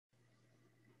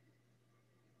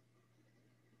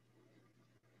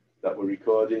that we're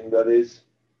recording, that is.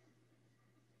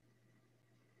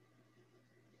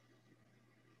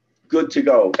 Good to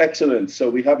go. Excellent. So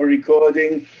we have a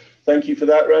recording. Thank you for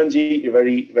that, Ranji. You're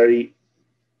very, very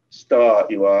star,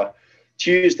 you are.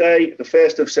 Tuesday, the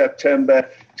 1st of September,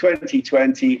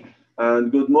 2020.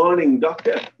 And good morning,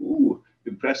 Doctor. Ooh,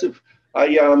 impressive. I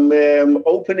am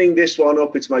opening this one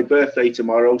up. It's my birthday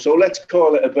tomorrow. So let's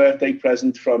call it a birthday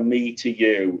present from me to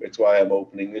you. It's why I'm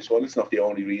opening this one. It's not the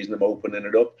only reason I'm opening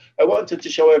it up. I wanted to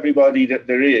show everybody that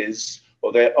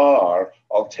there are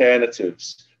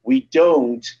alternatives. We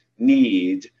don't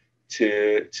need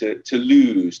to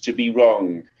lose, to be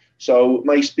wrong. So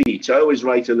my speech, I always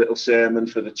write a little sermon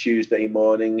for the Tuesday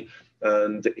morning,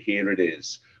 and here it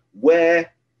is.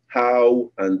 Where,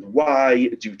 how, and why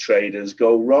do traders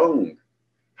go wrong?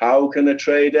 How can a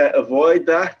trader avoid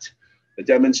that? A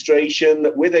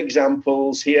demonstration with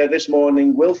examples here this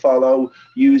morning will follow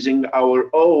using our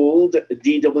old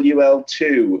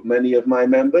DWL2. Many of my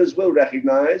members will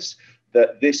recognize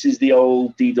that this is the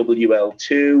old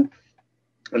DWL2,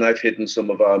 and I've hidden some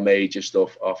of our major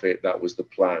stuff off it. That was the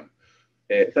plan.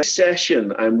 This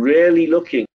session, I'm really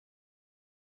looking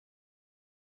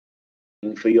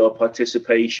for your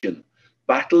participation.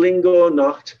 Battling or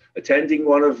not, attending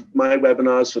one of my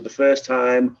webinars for the first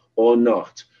time or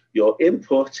not. Your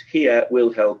input here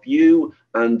will help you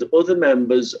and other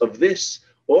members of this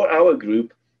or our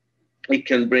group. It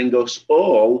can bring us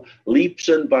all leaps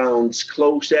and bounds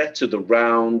closer to the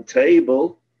round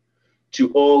table,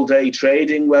 to all-day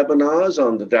trading webinars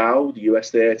on the Dow, the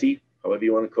US 30, however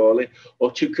you want to call it,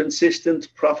 or to consistent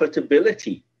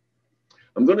profitability.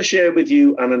 I'm going to share with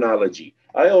you an analogy.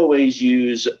 I always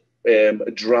use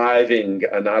driving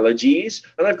analogies,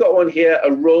 and I've got one here,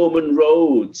 a Roman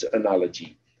roads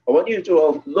analogy. I want you to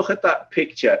all look at that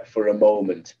picture for a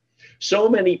moment. So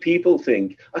many people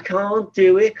think, I can't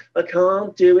do it, I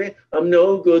can't do it, I'm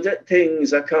no good at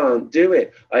things, I can't do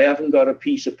it. I haven't got a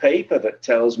piece of paper that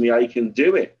tells me I can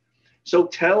do it. So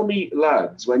tell me,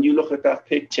 lads, when you look at that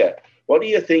picture, what do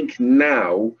you think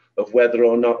now of whether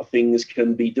or not things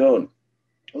can be done?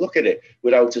 Look at it,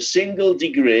 without a single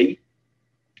degree,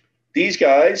 these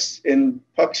guys in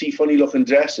poxy funny looking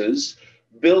dresses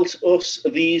built us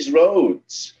these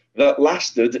roads that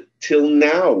lasted till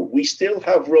now. We still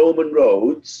have Roman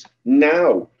roads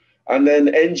now. And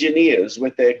then engineers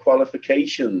with their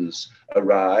qualifications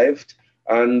arrived,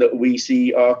 and we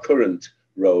see our current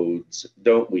roads,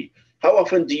 don't we? How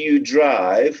often do you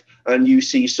drive and you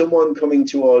see someone coming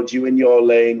towards you in your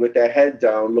lane with their head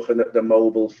down looking at the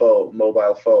mobile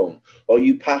phone? Or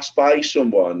you pass by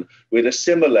someone with a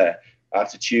similar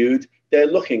attitude, they're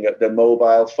looking at their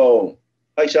mobile phone.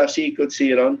 Hi, Sassy, good to see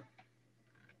you on.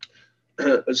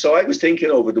 So I was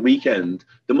thinking over the weekend,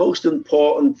 the most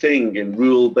important thing in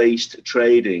rule-based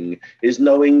trading is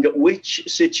knowing which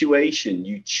situation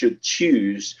you should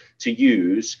choose to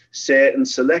use certain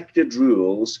selected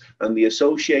rules and the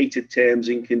associated terms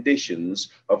and conditions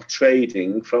of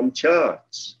trading from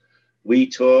charts. We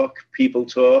talk, people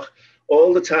talk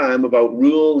all the time about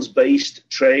rules-based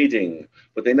trading,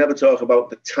 but they never talk about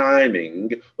the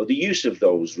timing or the use of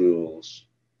those rules.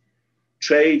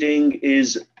 Trading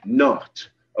is not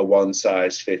a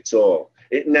one-size-fits-all.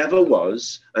 It never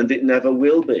was, and it never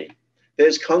will be.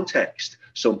 There's context.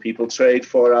 Some people trade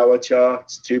 4-hour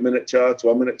charts, 2-minute charts,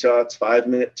 1-minute charts,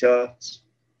 5-minute charts.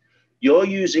 You're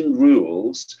using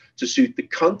rules to suit the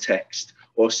context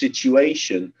or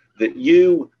situation that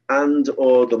you and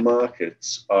or the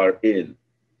markets are in.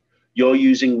 You're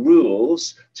using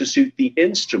rules to suit the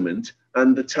instrument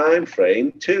and the time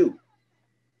frame too.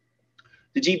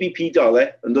 The GBP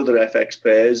dollar and other FX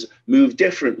pairs move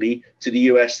differently to the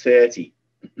US 30.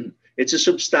 It's a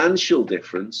substantial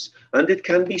difference, and it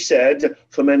can be said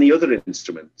for many other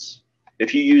instruments.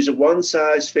 If you use a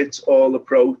one-size-fits-all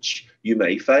approach, you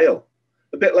may fail.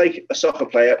 A bit like a soccer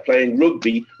player playing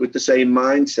rugby with the same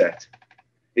mindset.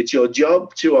 It's your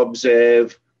job to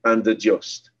observe and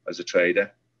adjust as a trader.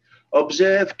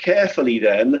 Observe carefully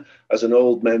then, as an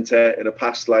old mentor in a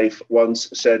past life once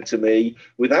said to me,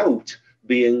 without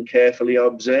being carefully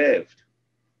observed.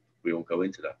 We won't go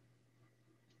into that.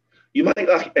 You might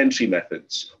lack entry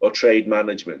methods or trade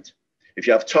management. If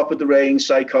you have top of the range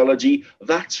psychology,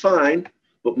 that's fine,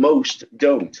 but most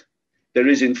don't. There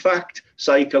is in fact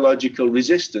psychological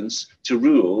resistance to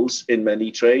rules in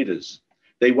many traders.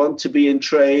 They want to be in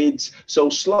trades, so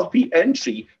sloppy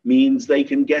entry means they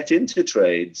can get into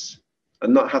trades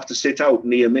and not have to sit out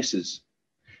near misses.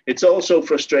 It's also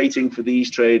frustrating for these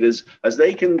traders as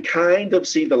they can kind of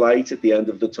see the light at the end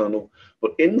of the tunnel,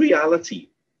 but in reality,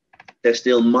 they're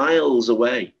still miles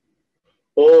away.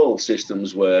 All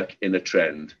systems work in a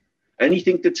trend.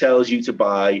 Anything that tells you to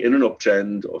buy in an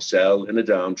uptrend or sell in a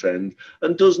downtrend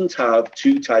and doesn't have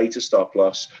too tight a stop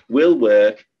loss will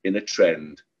work in a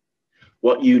trend.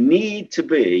 What you need to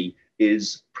be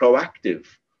is proactive,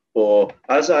 or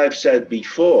as I've said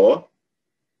before,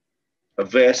 a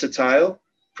versatile,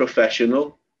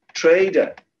 professional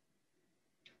trader.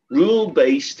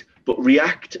 Rule-based, but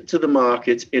react to the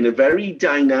market in a very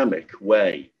dynamic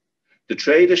way. The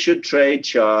trader should trade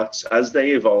charts as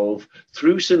they evolve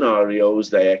through scenarios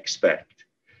they expect.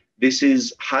 This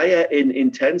is higher in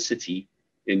intensity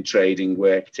in trading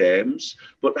work terms,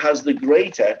 but has the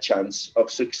greater chance of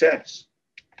success.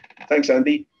 Thanks,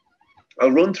 Andy.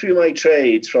 I'll run through my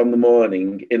trades from the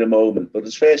morning in a moment, but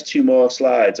there's first two more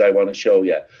slides I want to show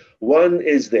you. One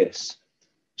is this.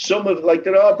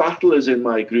 There are battlers in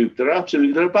my group. There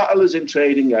are battlers in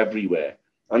trading everywhere.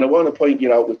 And I want to point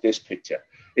you out with this picture.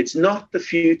 It's not the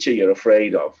future you're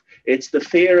afraid of. It's the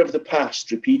fear of the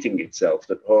past repeating itself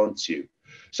that haunts you.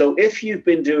 So if you've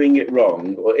been doing it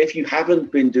wrong, or if you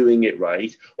haven't been doing it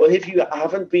right, or if you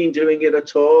haven't been doing it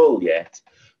at all yet,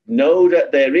 know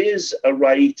that there is a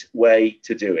right way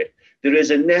to do it. There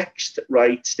is a next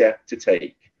right step to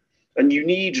take. And you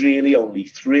need really only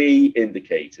three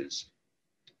indicators.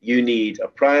 You need a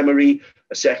primary,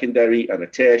 a secondary, and a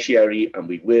tertiary, and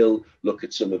we will look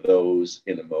at some of those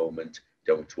in a moment.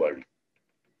 Don't worry.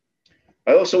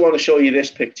 I also want to show you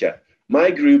this picture.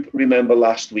 My group remember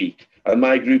last week, and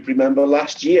my group remember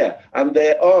last year, and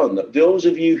they're on. Those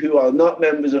of you who are not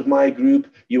members of my group,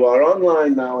 you are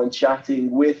online now and chatting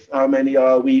with, how many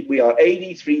are we? We are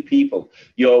 83 people.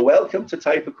 You're welcome to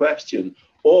type a question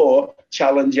or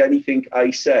challenge anything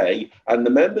I say, and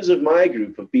the members of my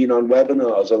group have been on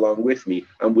webinars along with me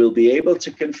and will be able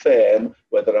to confirm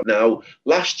whether I'm now.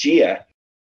 Last year,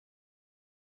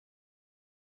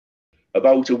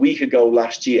 about a week ago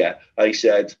last year, I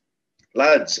said,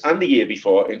 lads, and the year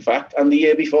before, in fact, and the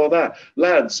year before that,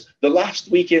 lads, the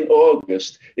last week in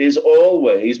August is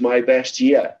always my best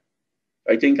year.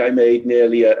 I think I made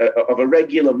nearly, of a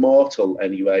regular mortal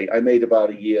anyway, I made about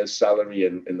a year's salary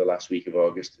in the last week of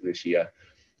August this year.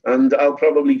 And I'll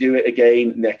probably do it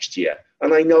again next year.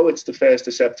 And I know it's the 1st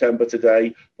of September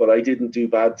today, but I didn't do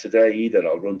bad today either.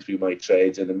 I'll run through my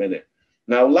trades in a minute.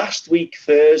 Now, last week,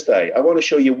 Thursday, I want to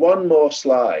show you one more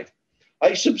slide.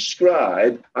 I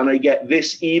subscribe and I get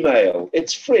this email.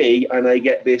 It's free and I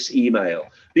get this email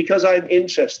because I'm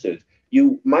interested.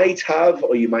 You might have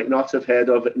or you might not have heard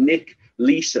of Nick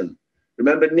Leeson.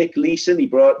 Remember Nick Leeson? He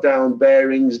brought down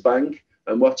Barings Bank.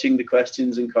 I'm watching the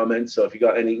questions and comments, so if you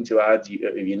got anything to add,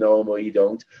 if you know him or you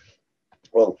don't.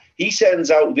 Well, he sends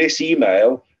out this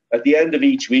email at the end of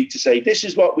each week to say, this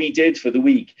is what we did for the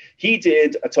week. He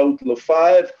did a total of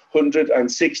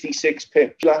 566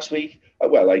 pips last week.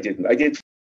 Well, I didn't. I did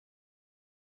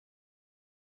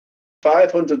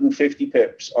 550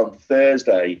 pips on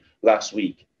Thursday last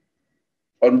week,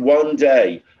 on one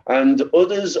day. And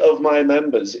others of my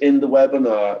members in the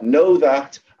webinar know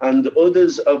that, and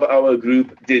others of our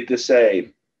group did the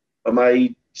same. Am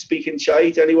I speaking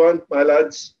shite, anyone, my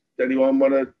lads? Anyone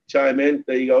want to chime in?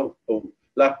 There you go. Oh.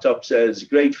 Laptop says,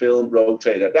 great film, Rogue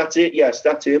Trader. That's it. Yes,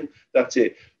 that's him. That's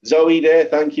it. Zoe there,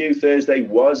 thank you. Thursday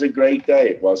was a great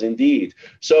day. It was indeed.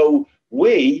 So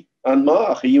we, and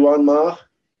Mark, are you on, Mark?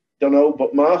 Don't know,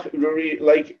 but Mark,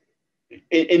 like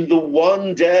in the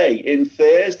one day, in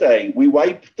Thursday, we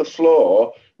wiped the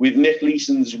floor with Nick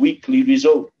Leeson's weekly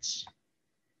results.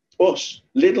 Us,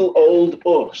 little old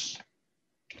us.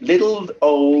 Little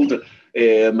old,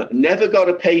 never got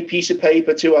a piece of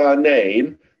paper to our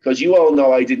name, because you all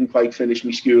know I didn't quite finish my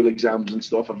school exams and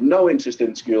stuff. I've no interest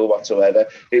in school whatsoever.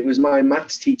 It was my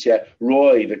maths teacher,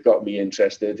 Roy, that got me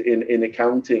interested in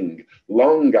accounting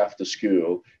long after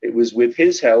school. It was with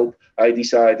his help I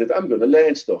decided I'm going to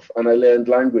learn stuff. And I learned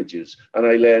languages and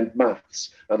I learned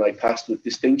maths and I passed with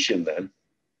distinction then.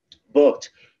 But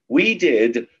we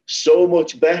did so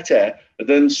much better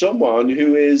than someone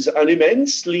who is an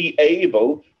immensely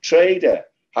able trader.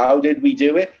 How did we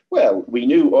do it? Well, we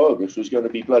knew August was going to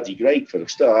be bloody great for a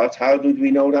start. How did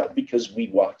we know that? Because we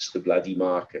watched the bloody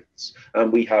markets.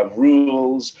 And we have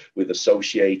rules with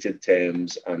associated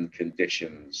terms and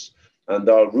conditions. And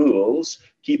our rules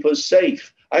keep us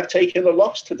safe. I've taken a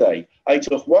loss today. I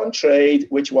took one trade,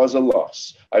 which was a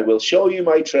loss. I will show you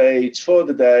my trades for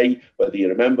the day, whether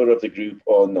you're a member of the group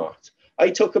or not.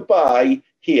 I took a buy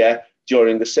here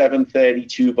during the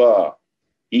 732 bar.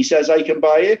 He says I can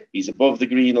buy it. He's above the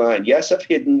green line. Yes, I've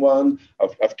hidden one.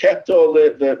 I've kept all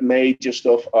the major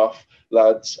stuff off,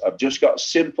 lads. I've just got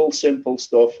simple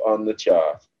stuff on the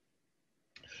chart.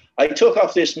 I took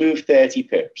off this move 30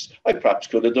 pips. I perhaps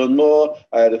could have done more.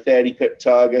 I had a 30 pip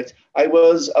target. I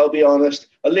was, I'll be honest,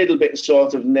 a little bit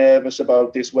sort of nervous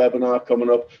about this webinar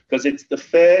coming up because it's the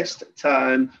first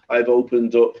time I've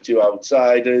opened up to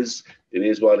outsiders. It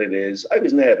is what it is. I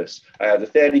was nervous. I had a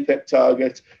 30 pip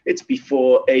target. It's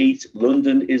before 8.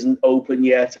 London isn't open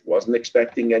yet. Wasn't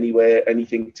expecting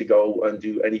anything to go and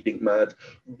do anything mad.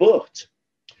 But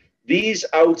these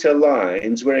outer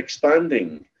lines were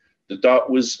expanding. The dot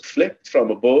was flipped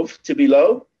from above to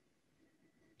below,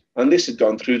 and this had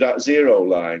gone through that 0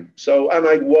 line. So, and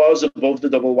I was above the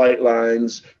double white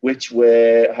lines, which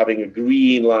were having a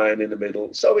green line in the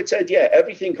middle. So it said, yeah,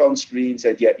 everything on screen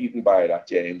said, yeah, you can buy that,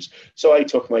 James. So I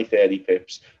took my 30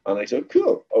 pips, and I said,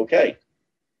 cool, okay.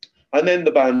 And then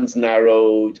the bands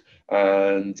narrowed,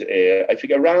 and I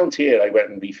think around here, I went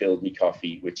and refilled my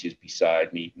coffee, which is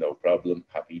beside me, no problem,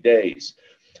 happy days.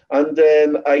 And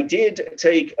then I did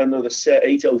take another set,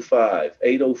 805.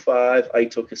 805, I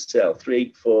took a sell,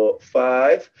 3, 4,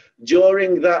 5.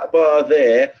 During that bar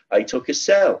there, I took a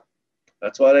sell.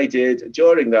 That's what I did.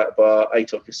 During that bar, I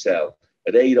took a sell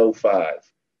at 805.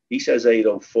 He says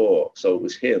 804, so it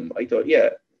was him. I thought, yeah,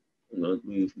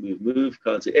 move,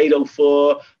 can't see.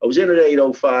 804, I was in at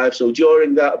 805, so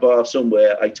during that bar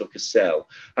somewhere, I took a sell.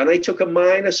 And I took a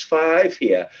 -5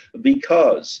 here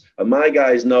because, and my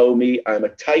guys know me, I'm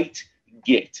a tight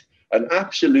git, an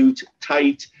absolute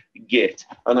tight git.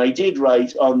 And I did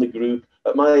write on the group,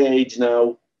 at my age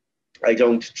now, I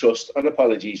don't trust, and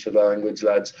apologies for the language,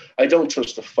 lads, I don't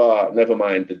trust a fart, never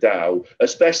mind the Dow,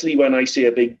 especially when I see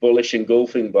a big bullish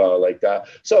engulfing bar like that.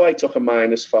 So I took a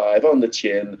 -5 on the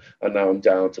chin, and now I'm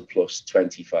down to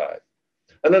 +25.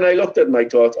 And then I looked at it and I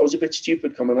thought, I was a bit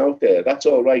stupid coming out there. That's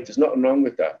all right. There's nothing wrong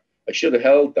with that. I should have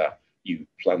held that, you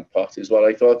plant pot, is what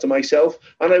I thought to myself.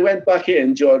 And I went back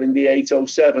in during the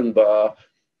 807 bar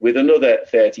with another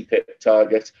 30 pip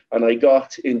target, and I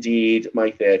got indeed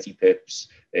my 30 pips.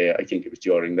 I think it was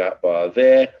during that bar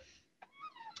there.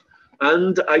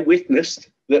 And I witnessed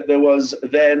that there was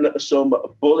then some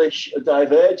bullish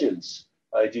divergence.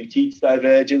 I do teach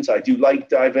divergence. I do like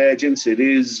divergence. It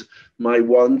is my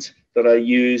want that I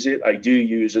use it. I do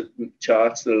use it,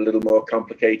 charts that are a little more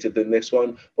complicated than this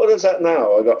one. What is that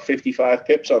now? I got 55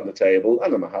 pips on the table,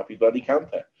 and I'm a happy bloody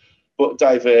camper. But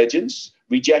divergence,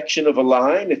 rejection of a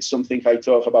line, it's something I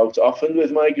talk about often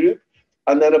with my group.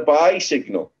 And then a buy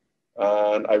signal.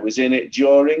 And I was in it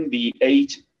during the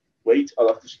 8, wait, I'll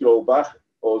have to scroll back.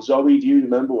 Or Zoe, do you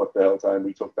remember what the hell time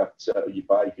we took that you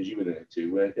buy? Because you were in it too,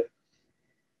 weren't you?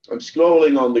 I'm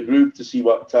scrolling on the group to see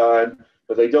what time,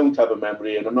 but I don't have a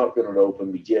memory, and I'm not going to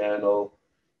open my journal.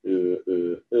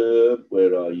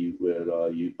 Where are you? Where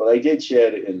are you? But I did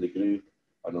share it in the group,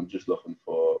 and I'm just looking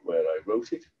for where I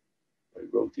wrote it. I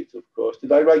wrote it, of course.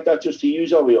 Did I write that just to you,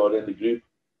 Zoe, or in the group?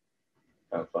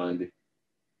 Can't find it.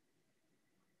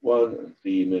 1 and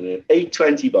 3 minutes,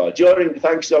 820 bar. During,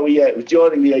 thanks Zoe, yeah, it was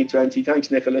during the 820,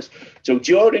 thanks Nicholas. So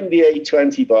during the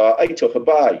 820 bar, I took a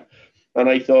buy. And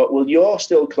I thought, well, you're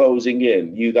still closing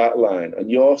in, you, that line, and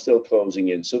you're still closing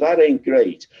in. So that ain't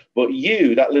great. But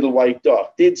you, that little white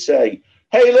dot, did say,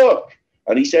 hey, look.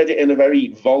 And he said it in a very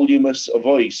voluminous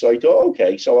voice. So I thought,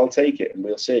 okay, so I'll take it and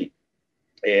we'll see.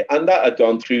 And that had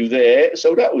gone through there.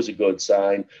 So that was a good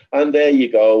sign. And there you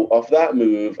go. Off that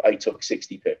move, I took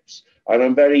 60 pips. And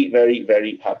I'm very, very,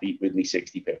 very happy with me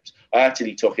 60 pips. I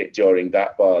actually took it during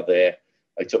that bar there.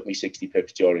 I took me 60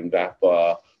 pips during that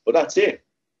bar. But that's it.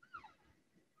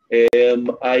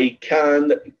 I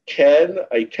can.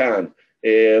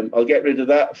 I'll get rid of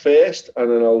that first, and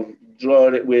then I'll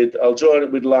draw it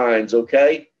with lines,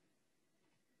 okay?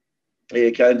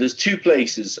 There's 2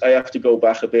 places. I have to go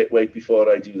back a bit, wait, before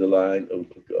I do the line. Oh,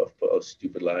 God, put a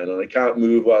stupid line on. I can't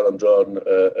move while I'm drawing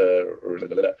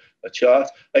a chart.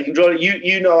 I can draw it.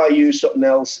 You know I use something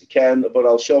else, Ken, but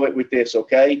I'll show it with this,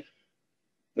 okay?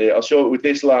 I'll show it with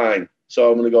this line. So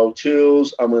I'm going to go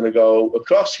tools. I'm going to go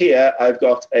across here. I've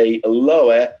got a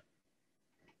lower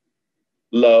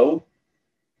low,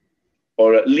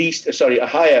 or at least, sorry, a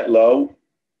higher low,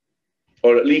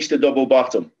 or at least a double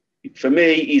bottom. For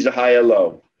me, he's a higher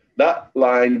low. That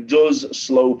line does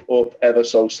slope up ever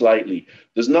so slightly.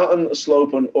 There's nothing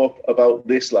sloping up about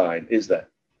this line, is there?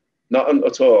 Nothing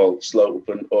at all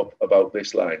sloping up about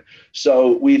this line.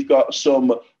 So we've got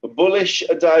some bullish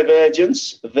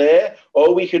divergence there,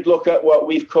 or we could look at what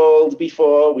we've called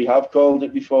before, we have called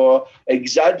it before,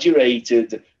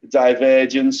 exaggerated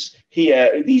divergence.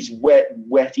 Here, these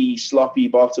wetty, sloppy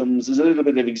bottoms, there's a little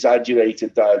bit of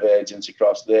exaggerated divergence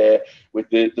across there with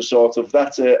the sort of,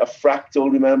 that's a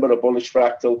fractal, remember, a bullish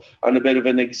fractal, and a bit of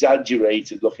an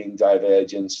exaggerated looking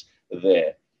divergence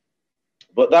there.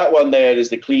 But that one there is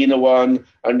the cleaner one.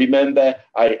 And remember,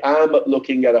 I am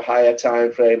looking at a higher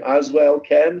time frame as well,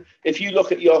 Ken. If you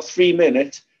look at your 3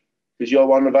 minute, because you're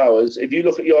one of ours, if you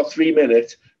look at your 3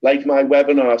 minute, like my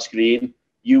webinar screen,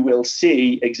 you will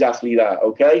see exactly that,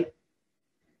 okay?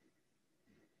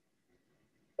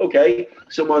 Okay,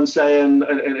 someone's saying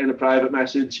in a private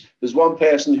message, there's one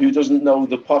person who doesn't know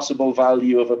the possible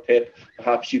value of a pip.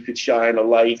 Perhaps you could shine a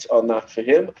light on that for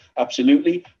him.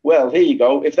 Absolutely. Well, here you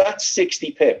go. If that's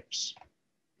 60 pips,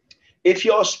 if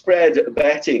you're spread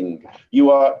betting, you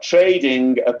are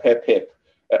trading per pip,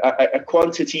 a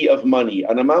quantity of money,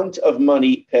 an amount of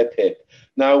money per pip.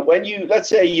 Now, when you, let's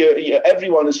say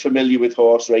everyone is familiar with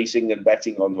horse racing and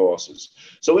betting on horses.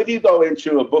 So if you go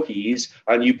into a bookies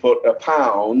and you put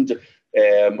 £1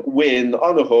 win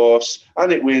on a horse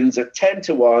and it wins at 10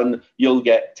 to 1, you'll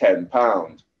get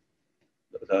 £10.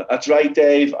 That's right,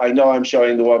 Dave. I know I'm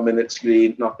showing the 1 minute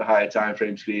screen, not the higher time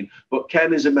frame screen, but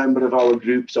Ken is a member of our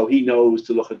group, so he knows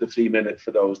to look at the 3 minute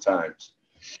for those times.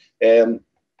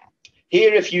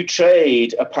 Here, if you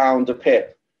trade £1 a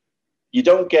pip, you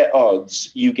don't get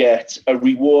odds, you get a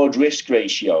reward risk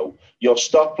ratio. Your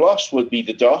stop loss would be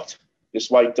the dot, this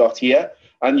white dot here,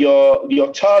 and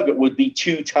your target would be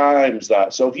 2 times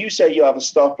that. So if you say you have a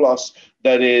stop loss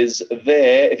that is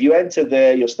there, if you enter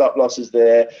there, your stop loss is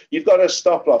there, you've got a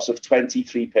stop loss of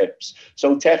 23 pips.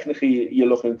 So technically you're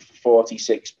looking for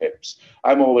 46 pips.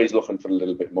 I'm always looking for a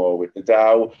little bit more with the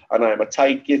Dow, and I'm a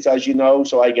tight git, as you know,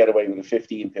 so I get away with a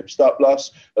 15 pip stop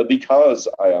loss because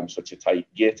I am such a tight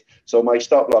git. So my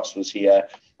stop loss was here,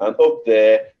 and up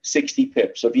there, 60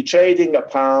 pips. So if you're trading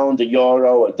 £1, a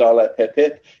euro, a dollar per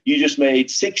pip, you just made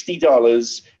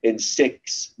 $60 in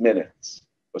 6 minutes,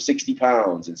 or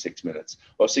 £60 in 6 minutes,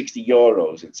 or 60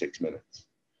 euros in 6 minutes.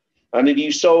 And if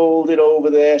you sold it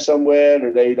over there somewhere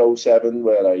at 807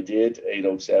 where I did,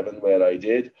 807 where I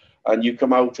did, and you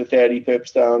come out to 30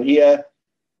 pips down here,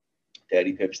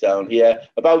 30 pips down here,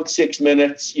 about 6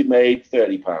 minutes, you made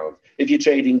 £30. If you're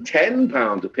trading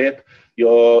 £10 a pip,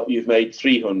 you've made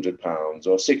 £300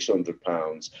 or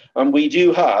 £600. And we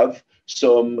do have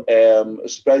some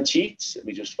spreadsheets. Let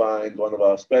me just find one of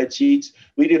our spreadsheets.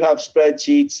 We do have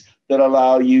spreadsheets that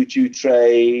allow you to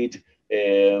trade.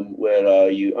 Where are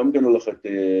you? I'm going to look at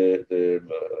the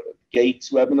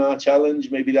Gates webinar challenge,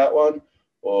 maybe that one,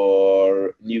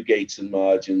 or new gates and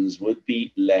margins would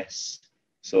be less.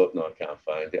 So no, I can't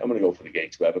find it. I'm going to go for the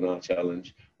Gates webinar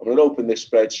challenge. I'm going to open this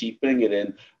spreadsheet, bring it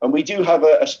in, and we do have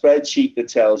a spreadsheet that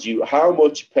tells you how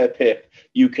much per pip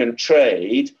you can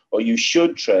trade, or you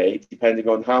should trade, depending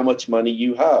on how much money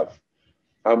you have.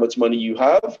 How much money you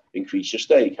have, increase your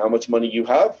stake. How much money you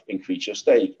have, increase your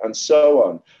stake, and so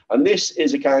on. And this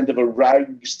is a kind of a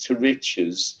rags to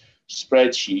riches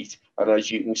spreadsheet. And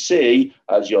as you can see,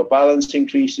 as your balance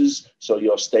increases, so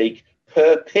your stake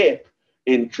per pip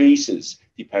increases,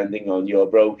 depending on your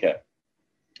broker.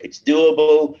 It's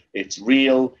doable, it's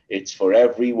real, it's for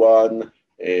everyone.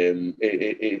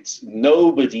 It's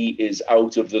nobody is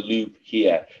out of the loop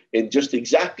here, in just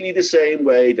exactly the same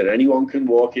way that anyone can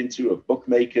walk into a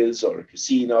bookmaker's or a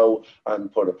casino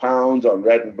and put £1 on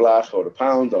red and black or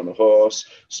 £1 on a horse.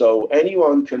 So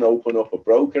anyone can open up a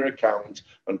broker account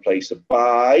and place a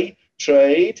buy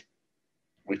trade,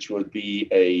 which would be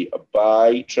a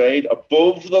buy trade.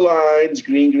 Above the lines,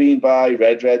 green, green buy,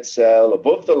 red, red sell.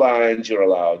 Above the lines, you're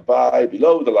allowed buy.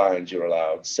 Below the lines, you're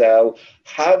allowed sell.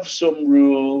 Have some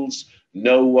rules,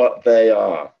 know what they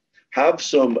are. Have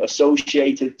some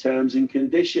associated terms and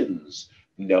conditions,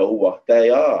 know what they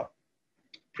are.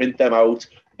 Print them out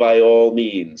by all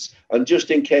means. And just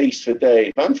in case for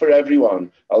Dave and for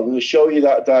everyone, I'm going to show you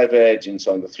that divergence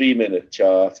on the 3 minute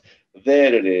chart.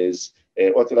 There it is.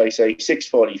 What did I say?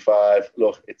 645.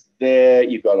 Look, it's there.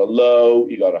 You've got a low,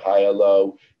 you got a higher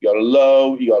low, you got a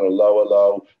low, you got a lower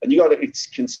low, and you got it's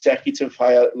consecutive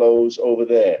higher lows over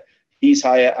there. He's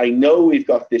higher. I know we've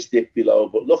got this dip below,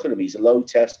 but look at him. He's a low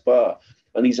test bar,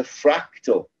 and he's a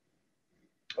fractal.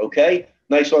 Okay,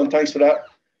 nice one. Thanks for that.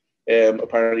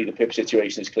 Apparently the pip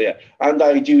situation is clear. And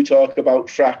I do talk about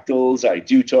fractals. I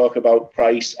do talk about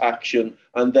price action,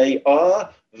 and they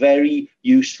are very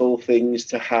useful things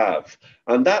to have.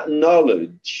 And that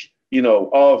knowledge, you know,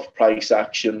 of price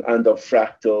action and of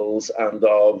fractals and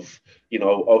of, you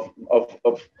know,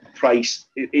 of price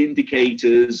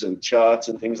indicators and charts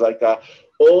and things like that,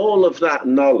 all of that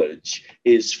knowledge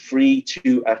is free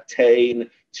to attain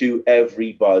to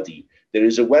everybody. There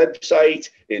is a website.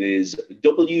 It is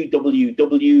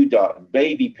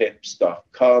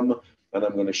www.babypips.com. And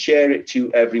I'm going to share it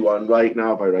to everyone right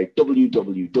now by write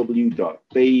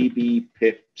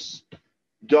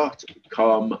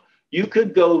www.babypips.com. You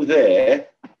could go there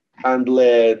and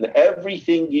learn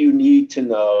everything you need to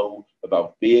know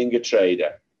about being a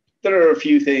trader. There are a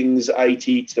few things I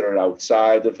teach that are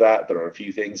outside of that. There are a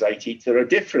few things I teach that are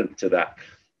different to that.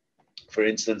 For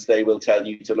instance, they will tell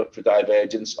you to look for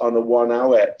divergence on a 1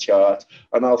 hour chart,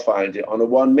 and I'll find it on a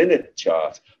 1 minute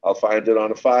chart. I'll find it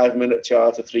on a 5 minute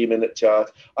chart, a 3 minute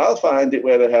chart. I'll find it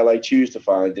where the hell I choose to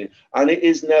find it, and it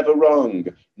is never wrong.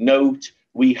 Note,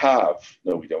 we have,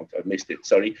 no, we don't, I missed it,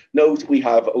 sorry. Note, we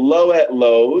have lower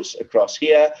lows across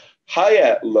here,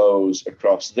 higher lows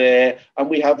across there, and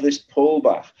we have this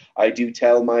pullback. I do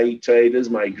tell my traders,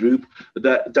 my group,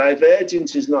 that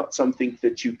divergence is not something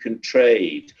that you can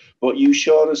trade, but you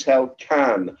sure as hell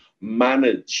can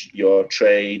manage your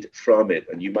trade from it.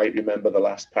 And you might remember the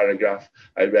last paragraph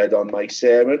I read on my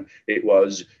sermon. It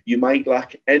was, you might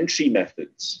lack entry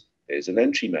methods. There's an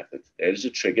entry method. There's a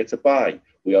trigger to buy.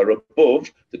 We are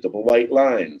above the double white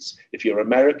lines. If you're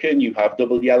American, you have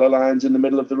double yellow lines in the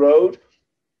middle of the road.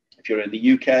 If you're in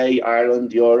the UK,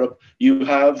 Ireland, Europe, you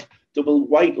have double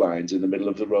white lines in the middle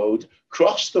of the road.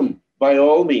 Cross them by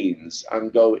all means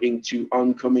and go into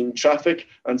oncoming traffic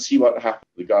and see what happens.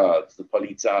 The guards, the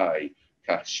polizei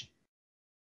catch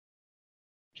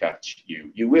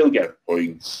you. You will get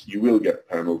points, you will get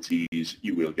penalties,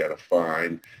 you will get a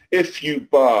fine. If you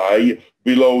buy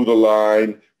below the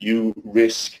line, you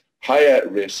risk higher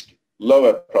risk,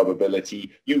 lower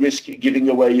probability. You risk giving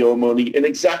away your money in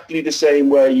exactly the same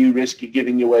way you risk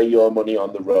giving away your money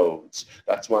on the roads.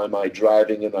 That's why my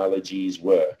driving analogies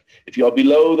work. If you're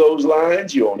below those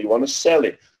lines, you only want to sell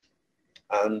it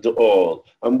and all.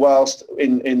 And whilst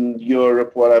in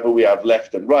Europe, whatever, we have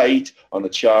left and right on the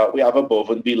chart, we have above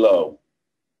and below.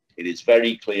 It is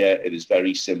very clear, it is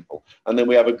very simple. And then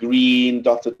we have a green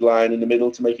dotted line in the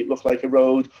middle to make it look like a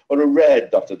road, or a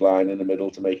red dotted line in the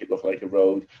middle to make it look like a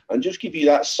road, and just give you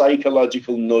that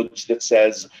psychological nudge that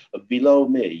says, below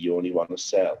me, you only want to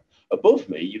sell. Above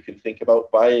me, you can think about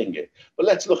buying it. But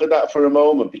let's look at that for a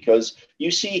moment, because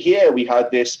you see here we had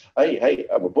this, hey,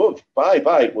 I'm above,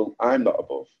 buy. Well, I'm not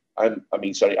above. I'm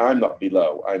not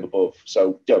below, I'm above.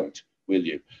 So don't, will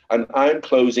you? And I'm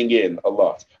closing in a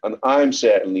lot, and I'm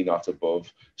certainly not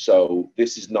above. So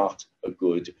this is not a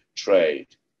good trade.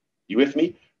 You with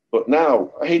me? But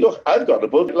now, hey, look, I've got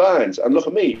above lines, and look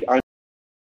at me. I'm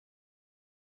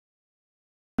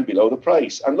below the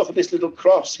price. And look at this little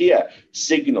cross here,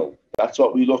 signal. That's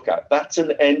what we look at. That's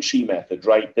an entry method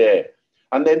right there.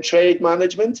 And then trade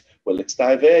management, well, it's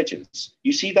divergence.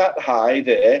 You see that high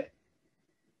there?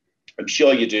 I'm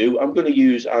sure you do. I'm going to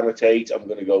use annotate. I'm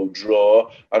going to go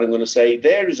draw, and I'm going to say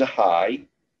there is a high,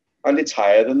 and it's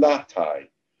higher than that high.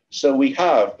 So we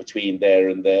have between there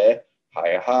and there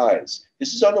higher highs.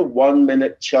 This is on a 1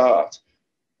 minute chart.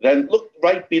 Then look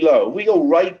right below. We go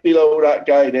right below that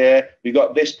guy there. We've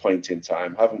got this point in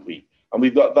time, haven't we? And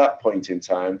we've got that point in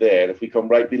time there. If we come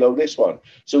right below this one.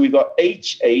 So we've got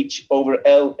HH over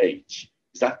LH.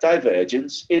 Is that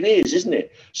divergence? It is, isn't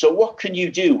it? So what can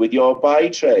you do with your buy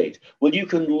trade? Well, you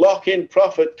can lock in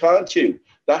profit, can't you?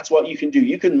 That's what you can do.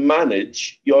 You can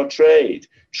manage your trade.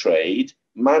 Trade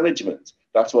management.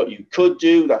 That's what you could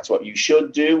do. That's what you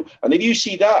should do. And if you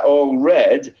see that all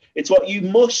red, it's what you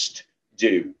must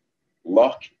do.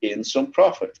 Lock in some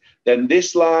profit. Then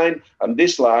this line and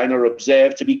this line are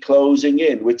observed to be closing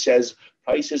in, which says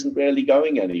price isn't really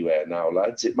going anywhere now,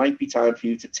 lads. It might be time for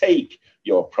you to take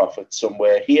your profit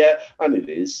somewhere here, and it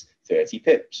is 30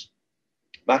 pips.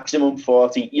 Maximum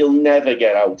 40. You'll never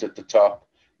get out at the top.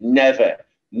 Never.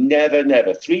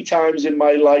 3 times in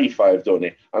my life I've done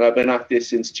it, and I've been at this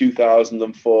since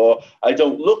 2004. I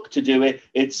don't look to do it.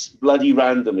 It's bloody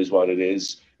random is what it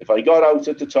is. If I got out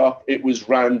at the top, it was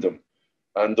random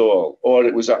and all, or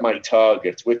it was at my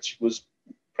target, which was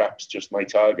perhaps just my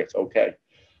target. Okay.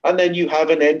 And then you have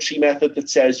an entry method that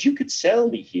says you could sell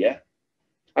me here.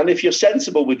 And if you're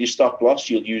sensible with your stop loss,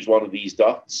 you'll use one of these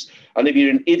dots. And if you're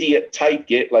an idiot tight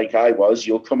git like I was,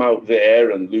 you'll come out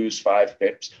there and lose 5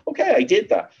 pips. Okay, I did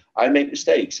that. I make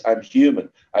mistakes. I'm human.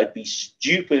 I'd be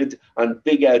stupid and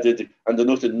big-headed and an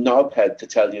utter knobhead to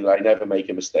tell you that I never make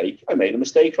a mistake. I made a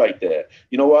mistake right there.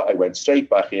 You know what? I went straight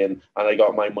back in and I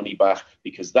got my money back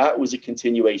because that was a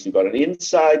continuation. We got an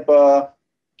inside bar.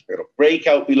 We got a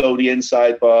breakout below the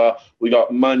inside bar. We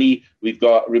got money. We've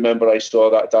got, remember I saw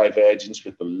that divergence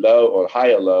with the low or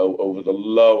higher low over the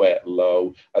lower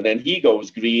low. And then he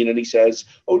goes green and he says,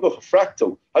 oh, look, a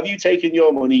fractal. Have you taken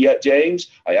your money yet, James?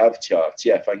 I have, charts.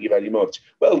 Yeah, thank you very much.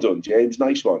 Well done, James.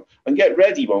 Nice one. And get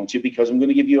ready, won't you? Because I'm going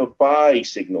to give you a buy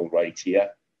signal right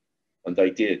here. And I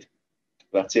did.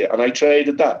 That's it. And I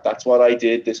traded that. That's what I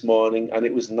did this morning. And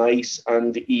it was nice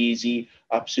and easy.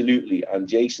 Absolutely. And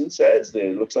Jason says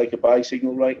there looks like a buy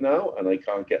signal right now. And I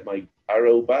can't get my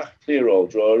arrow back. Clear all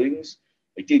drawings.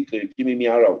 I did clear. Give me my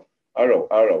arrow.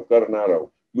 Arrow. Got an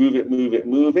arrow. Move it, move it,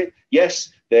 move it. Yes,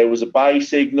 there was a buy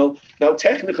signal. Now,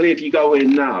 technically, if you go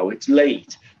in now, it's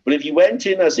late. But if you went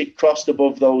in as it crossed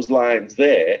above those lines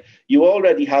there, you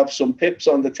already have some pips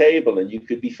on the table and you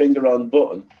could be finger on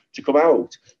button to come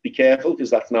out. Be careful, because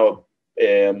that's now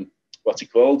a, what's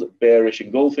it called? Bearish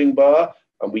engulfing bar.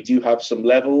 And we do have some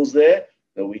levels there.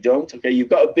 No, we don't. Okay, you've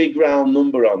got a big round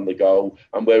number on the go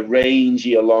and we're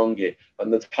rangy along it.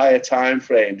 And the higher time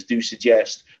frames do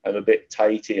suggest I'm a bit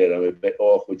tight here. I'm a bit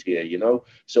awkward here, you know.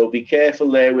 So be careful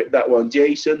there with that one,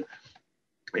 Jason.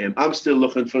 I'm still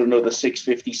looking for another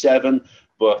 657,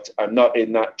 but I'm not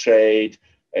in that trade.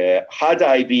 Had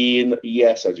I been,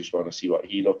 yes, I just want to see what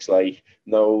he looks like.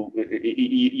 No,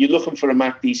 you're looking for a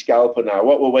MACD scalper now.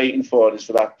 What we're waiting for is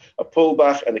for that, a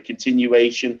pullback and a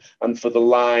continuation, and for the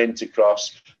line to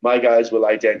cross. My guys will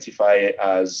identify it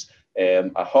as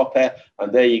a hopper.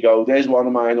 And there you go. There's one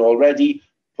of mine already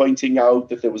pointing out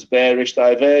that there was bearish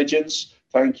divergence.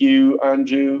 Thank you,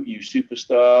 Andrew, you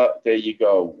superstar. There you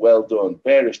go. Well done.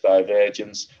 Bearish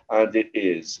divergence, and it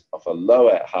is of a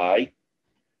lower high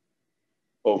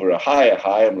over a higher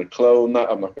high. I'm going to clone that.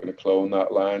 I'm not going to clone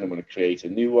that line. I'm going to create a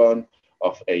new one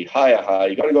of a higher high.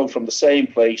 You've got to go from the same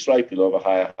place right below a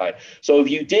higher high. So if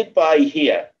you did buy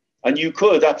here, and you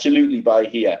could absolutely buy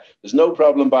here, there's no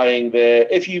problem buying there.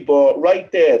 If you bought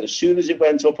right there, as soon as it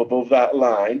went up above that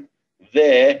line,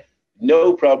 there,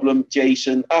 no problem,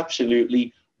 Jason,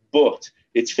 absolutely. But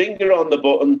it's finger on the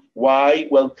button. Why?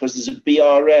 Well, because there's a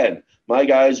BRN. My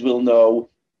guys will know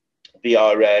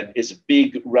BRN is a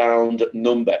big round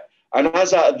number. And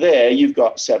as at there, you've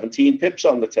got 17 pips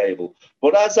on the table.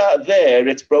 But as at there,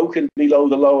 it's broken below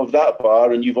the low of that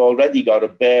bar, and you've already got a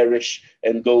bearish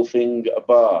engulfing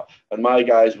bar. And my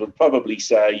guys would probably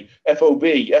say, FOB,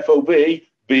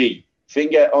 B.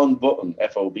 Finger on button,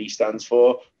 FOB stands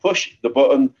for. Push the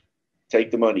button, take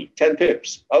the money. 10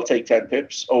 pips. I'll take 10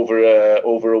 pips over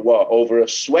a what? Over a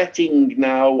sweating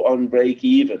now on break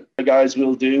even. The guys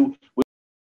will do.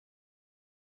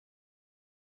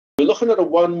 We're looking at a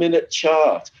 1 minute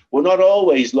chart. We're not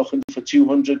always looking for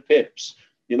 200 pips.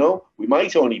 You know, we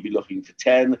might only be looking for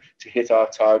 10 to hit our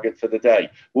target for the day.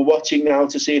 We're watching now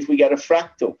to see if we get a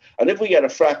fractal. And if we get a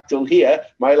fractal here,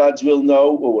 my lads will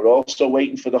know, well, we're also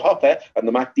waiting for the hopper and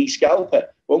the MACD scalper,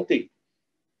 won't they?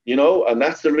 You know, and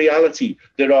that's the reality.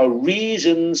 There are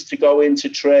reasons to go into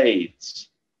trades.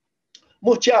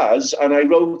 Much as, and I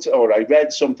wrote or I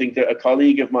read something that a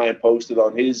colleague of mine posted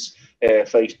on his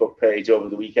Facebook page over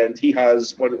the weekend. He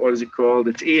has, what is it called?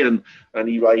 It's Ian, and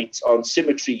he writes on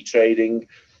symmetry trading.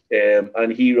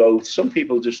 And he wrote, some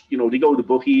people just, you know, they go to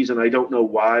bookies, and I don't know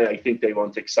why. I think they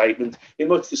want excitement, in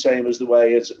much the same as the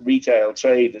way as retail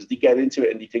traders. They get into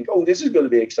it and they think, oh, this is going to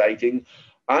be exciting.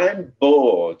 I'm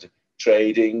bored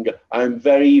trading. I'm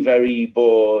very, very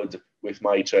bored with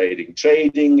my trading.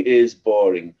 Trading is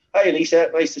boring. Hi, Elisa.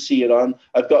 Nice to see you on.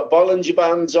 I've got Bollinger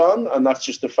Bands on, and that's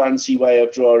just a fancy way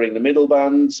of drawing the middle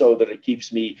band so that it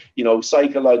keeps me, you know,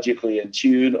 psychologically in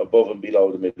tune above and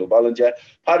below the middle Bollinger.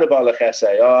 Parabolic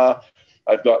SAR.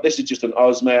 I've got, this is just an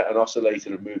OSMA, an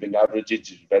oscillator of moving averages,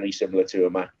 which is very similar to a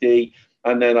MACD.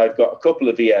 And then I've got a couple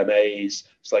of EMAs,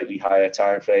 slightly higher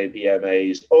time frame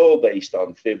EMAs, all based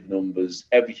on fib numbers.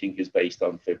 Everything is based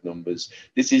on fib numbers.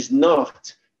 This is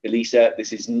not, Elisa,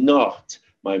 this is not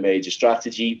my major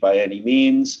strategy by any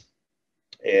means.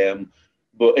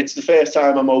 But it's the first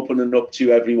time I'm opening up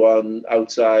to everyone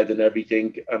outside and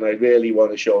everything. And I really want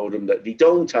to show them that they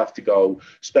don't have to go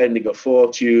spending a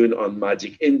fortune on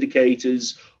magic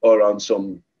indicators or on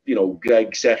some, you know,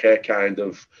 Greg Secher kind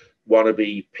of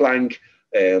wannabe plank.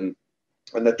 And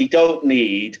that they don't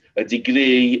need a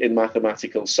degree in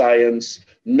mathematical science.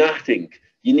 Nothing.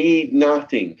 You need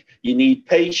nothing. You need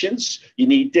patience, you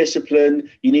need discipline,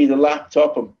 you need a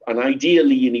laptop, and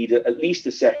ideally you need at least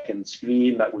a second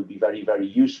screen. That would be very, very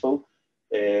useful.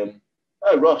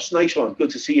 Oh, Ross, nice one. Good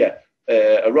to see you.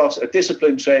 Ross, a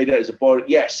disciplined trader is a board.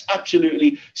 Yes,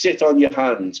 absolutely. Sit on your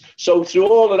hands. So through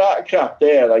all of that crap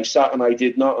there, I sat and I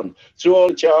did nothing. Through all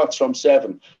the charts from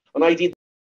 7, and I did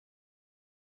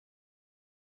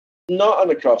nothing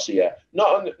across here.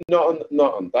 Nothing.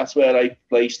 That's where I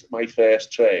placed my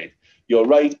first trade. You're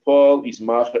right, Paul. He's a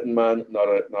marketing man, not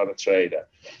a trader.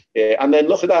 And then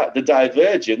look at that. The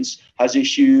divergence has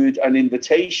issued an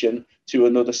invitation to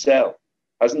another sell,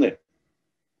 hasn't it?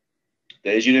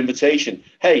 There's your invitation.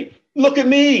 Hey, look at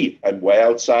me. I'm way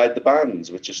outside the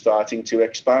bands, which are starting to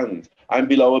expand. I'm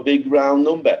below a big round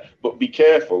number. But be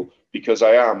careful, because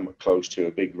I am close to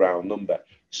a big round number.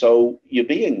 So you're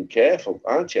being careful,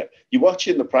 aren't you? You're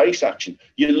watching the price action.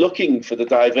 You're looking for the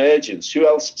divergence. Who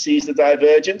else sees the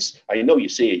divergence? I know you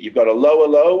see it. You've got a lower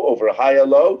low over a higher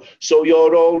low. So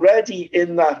you're already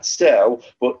in that sell,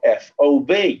 but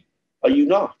FOB. Are you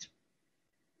not?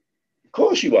 Of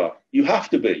course you are. You have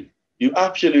to be. You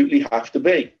absolutely have to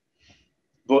be.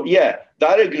 But yeah,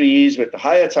 that agrees with the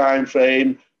higher time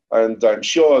frame. And I'm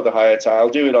sure the higher time, I'll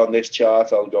do it on this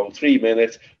chart. I'll go 3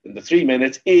 minutes, and the 3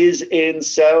 minutes is in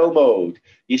sell mode.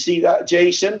 You see that,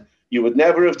 Jason? You would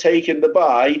never have taken the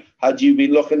buy had you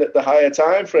been looking at the higher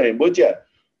time frame, would you?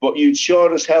 But you'd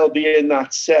sure as hell be in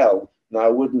that sell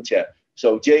now, wouldn't you?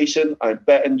 So, Jason, I'm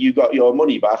betting you got your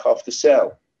money back off the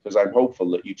sell, because I'm hopeful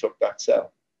that you took that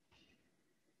sell.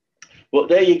 But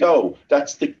there you go.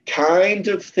 That's the kind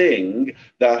of thing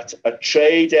that a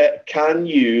trader can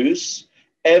use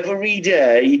every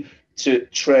day to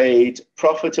trade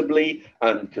profitably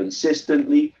and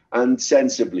consistently and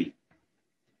sensibly.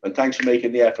 And thanks for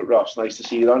making the effort, Ross. Nice to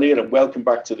see you on here, and welcome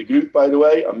back to the group, by the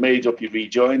way. I'm made up you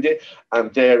rejoined it.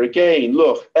 And there again,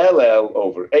 look, LL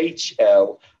over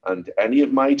HL, and any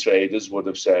of my traders would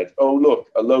have said, oh, look,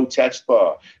 a low test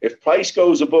bar. If price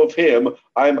goes above him,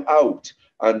 I'm out.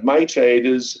 And my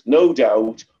traders, no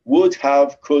doubt, would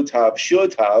have, could have,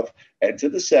 should have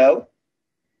entered the sell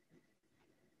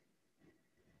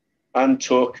and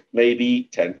took maybe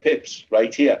 10 pips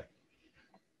right here.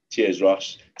 Cheers,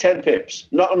 Ross. 10 pips.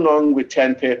 Nothing wrong with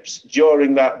 10 pips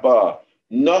during that bar.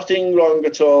 Nothing wrong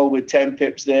at all with 10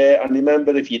 pips there. And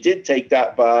remember, if you did take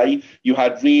that buy, you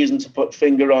had reason to put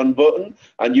finger on button,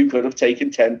 and you could have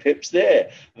taken 10 pips there.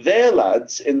 There,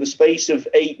 lads, in the space of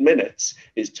 8 minutes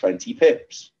is 20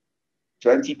 pips.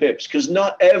 20 pips. Because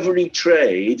not every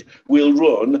trade will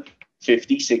run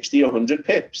 50, 60, 100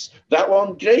 pips. That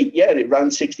one, great. Yeah, it ran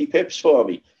 60 pips for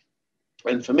me.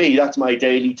 And for me, that's my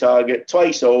daily target.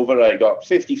 Twice over, I got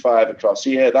 55 across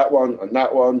here, that one and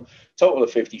that one, total of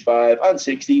 55 and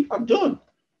 60. I'm done.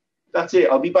 That's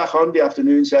it. I'll be back on the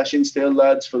afternoon session still,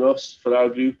 lads, for us, for our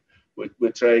group.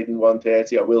 We're trading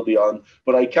 1:30. I will be on.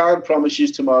 But I can't promise you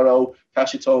tomorrow.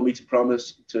 Kasha told me to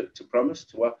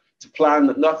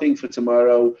plan nothing for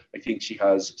tomorrow. I think she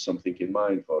has something in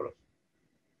mind for us.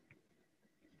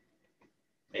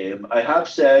 I have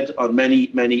said on many,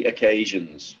 many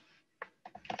occasions,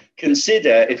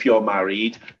 consider, if you're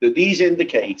married, that these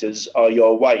indicators are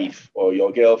your wife or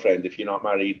your girlfriend if you're not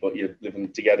married but you're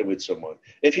living together with someone.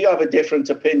 If you have a different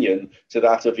opinion to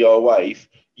that of your wife,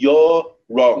 you're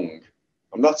wrong.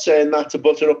 I'm not saying that to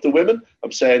butter up the women.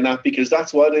 I'm saying that because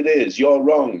that's what it is. You're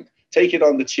wrong. Take it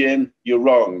on the chin, you're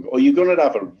wrong. Or you're going to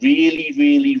have a really,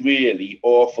 really, really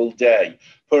awful day.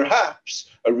 Perhaps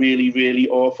a really, really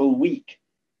awful week.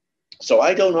 So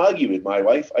I don't argue with my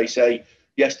wife. I say,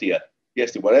 yes, dear.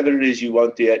 Yes, dear. Whatever it is you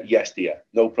want, dear. Yes, dear.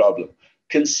 No problem.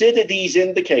 Consider these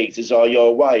indicators are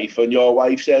your wife, and your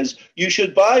wife says, you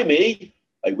should buy me.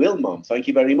 I will, Mom. Thank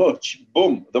you very much.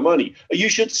 Boom, the money. You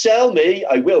should sell me.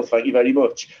 I will. Thank you very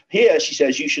much. Here, she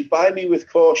says, you should buy me with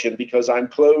caution because I'm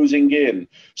closing in.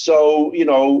 So, you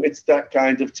know, it's that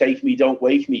kind of take me, don't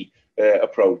wake me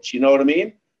approach. You know what I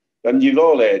mean? And you've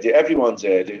all heard it. Everyone's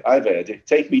heard it. I've heard it.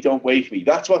 Take me, don't wake me.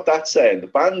 That's what that's saying. The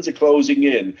bands are closing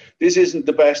in. This isn't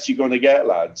the best you're going to get,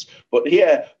 lads. But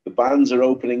here, the bands are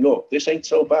opening up. This ain't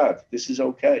so bad. This is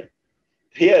okay.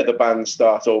 Here, the bands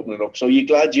start opening up. So you're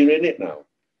glad you're in it now.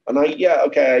 And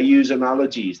I use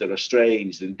analogies that are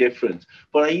strange and different.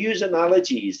 But I use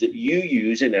analogies that you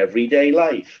use in everyday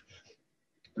life.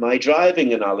 My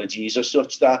driving analogies are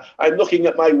such that I'm looking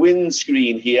at my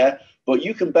windscreen here, but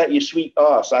you can bet your sweet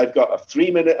arse I've got a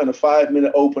 3-minute and a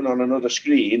 5-minute open on another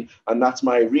screen, and that's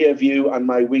my rear view and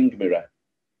my wing mirror.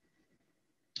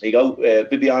 There you go.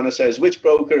 Bibiana says, which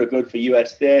broker are good for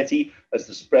US 30, as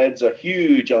the spreads are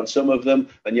huge on some of them,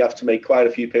 and you have to make quite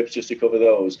a few pips just to cover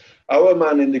those. Our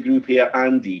man in the group here,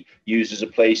 Andy, uses a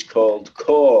place called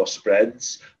Core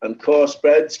Spreads. And Core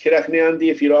Spreads, correct me, Andy,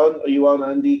 if you're on. Are you on,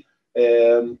 Andy?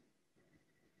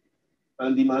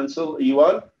 Andy Mansell, are you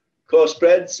on? Core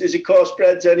Spreads, is it Core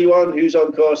Spreads? Anyone who's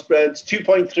on Core Spreads?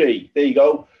 2.3, there you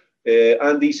go.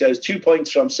 Andy says 2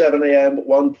 points from 7 a.m.,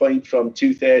 1 point from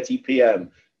 2:30 p.m.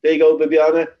 There you go,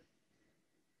 Bibiana.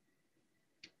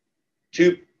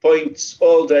 2 points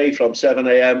all day from 7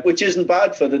 a.m., which isn't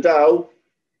bad for the Dow.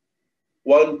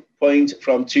 1 point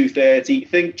from 2:30.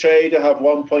 Think Trader have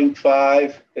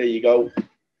 1.5. There you go.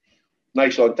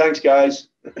 Nice one. Thanks, guys.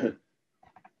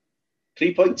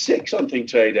 3.6 on Think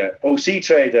Trader. OC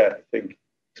Trader, I think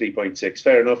 3.6.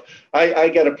 Fair enough. I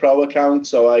get a pro account,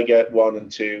 so I get 1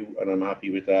 and 2, and I'm happy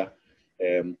with that.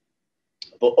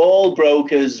 but all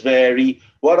brokers vary.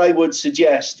 What I would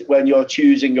suggest when you're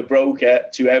choosing a broker,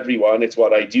 to everyone, it's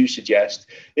what I do suggest,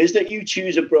 is that you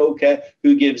choose a broker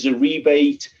who gives a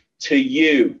rebate to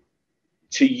you,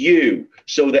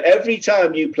 so that every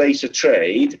time you place a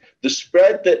trade, the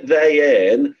spread that they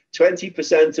earn,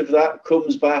 20% of that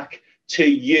comes back to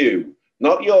you,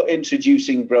 not your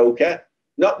introducing broker,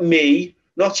 not me,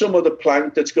 not some other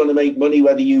plank that's going to make money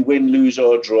whether you win, lose,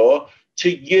 or draw, to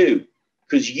you,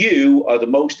 because you are the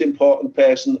most important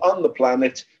person on the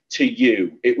planet to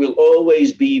you. It will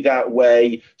always be that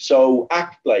way, so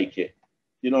act like it.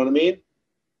 You know what I mean?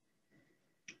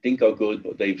 Think are good,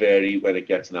 but they vary when it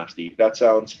gets nasty. That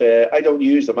sounds fair. I don't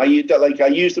use them. I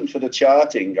use them for the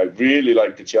charting. I really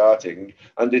like the charting,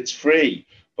 and it's free.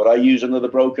 But I use another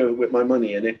broker with my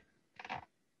money in it.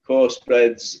 Core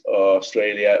spreads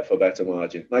Australia for better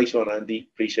margin. Nice one, Andy.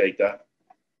 Appreciate that.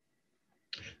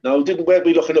 Now, didn't we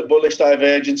be looking at bullish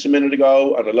divergence a minute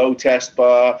ago, and a low test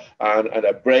bar, and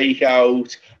a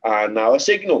breakout, and now a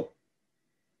signal?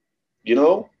 You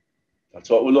know, that's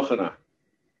what we're looking at.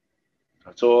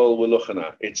 That's all we're looking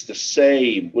at. It's the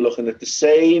same. We're looking at the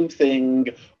same thing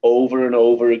over and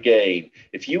over again.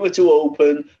 If you were to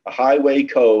open a highway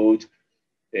code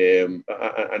and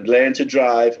learn to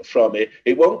drive from it,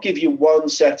 it won't give you one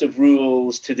set of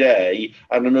rules today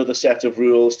and another set of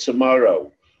rules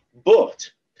tomorrow. But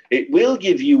it will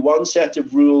give you one set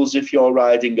of rules if you're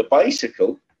riding a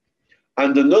bicycle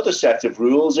and another set of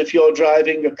rules if you're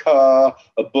driving a car,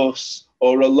 a bus,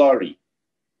 or a lorry.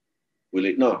 Will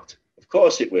it not? Of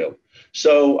course it will.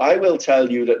 So I will tell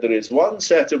you that there is one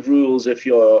set of rules if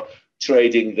you're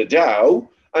trading the Dow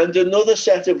and another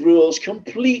set of rules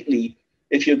completely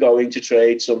if you're going to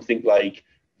trade something like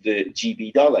the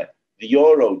GB dollar, the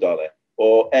euro dollar,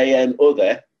 or AN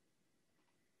other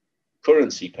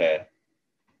currency pair.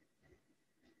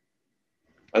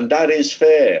 And that is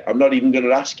fair. I'm not even going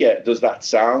to ask you, does that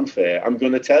sound fair? I'm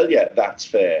going to tell you that's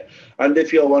fair. And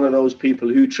if you're one of those people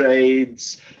who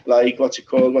trades like, what's it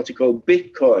called,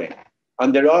 Bitcoin,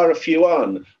 and there are a few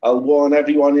on, I'll warn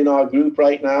everyone in our group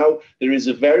right now, there is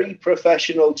a very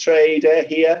professional trader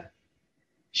here.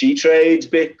 She trades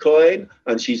Bitcoin,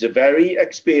 and she's a very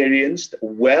experienced,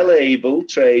 well-able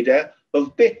trader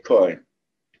of Bitcoin.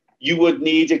 You would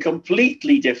need a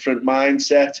completely different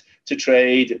mindset to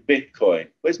trade Bitcoin.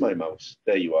 Where's my mouse?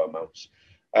 There you are, mouse.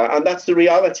 And that's the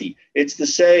reality. It's the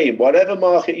same. Whatever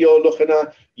market you're looking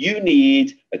at, you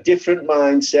need a different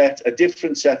mindset, a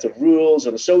different set of rules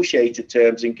and associated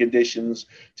terms and conditions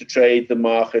to trade the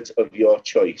market of your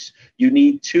choice. You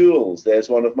need tools. There's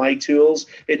one of my tools.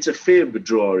 It's a fib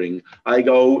drawing. I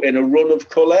go in a run of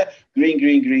color, green,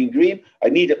 green, green, green. I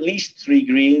need at least 3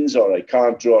 greens or I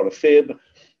can't draw a fib.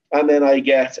 And then I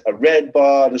get a red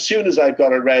bar. And as soon as I've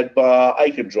got a red bar, I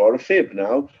can draw a fib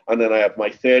now. And then I have my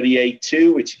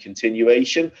 38.2, which is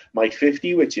continuation, my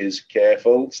 50, which is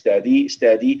careful, steady,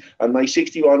 steady, and my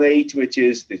 61.8, which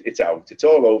is it's out. It's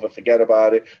all over. Forget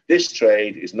about it. This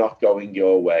trade is not going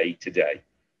your way today.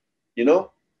 You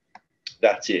know?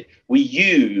 That's it. We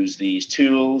use these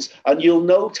tools, and you'll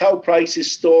note how price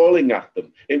is stalling at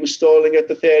them. It was stalling at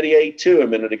the 38.2 a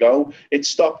minute ago. It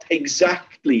stopped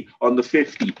exactly on the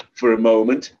 50 for a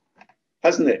moment,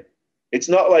 hasn't it? It's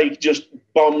not like just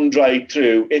bombed right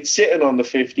through. It's sitting on the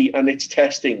 50 and it's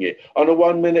testing it on a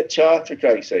 1 minute chart, for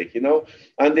Christ's sake, you know?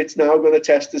 And it's now going to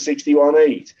test the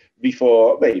 61.8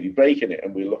 before maybe breaking it,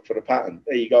 and we'll look for a pattern.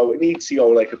 There you go. It needs to go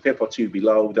like a pip or two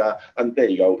below that, and there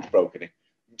you go. It's broken it.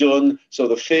 Done. So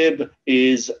the fib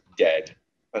is dead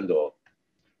and all.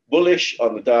 Bullish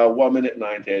on the Dow, 1 minute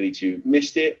 9:32.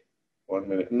 Missed it. 1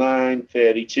 minute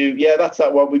 9:32. Yeah, that's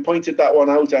that one. We pointed that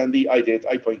one out, Andy. I did.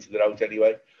 I pointed it out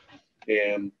anyway.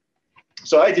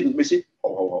 So I didn't miss it.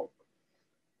 Well,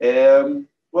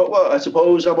 I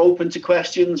suppose I'm open to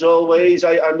questions always.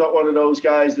 I'm not one of those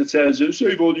guys that says,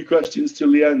 save all your questions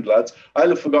till the end, lads. I'll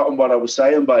have forgotten what I was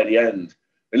saying by the end.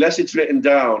 Unless it's written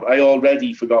down, I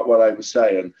already forgot what I was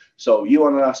saying. So you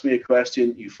want to ask me a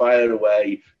question, you fire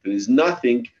away. There is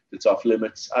nothing that's off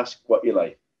limits. Ask what you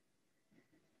like.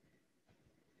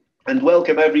 And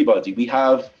welcome everybody. We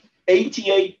have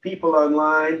 88 people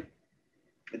online.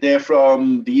 They're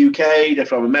from the UK, they're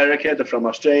from America, they're from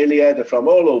Australia, they're from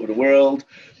all over the world.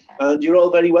 And you're all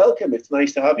very welcome. It's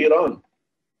nice to have you on.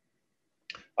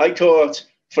 I thought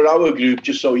for our group,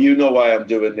 just so you know why I'm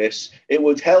doing this, it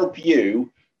would help you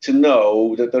to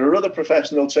know that there are other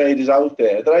professional traders out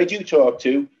there that I do talk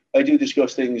to, I do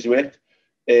discuss things with.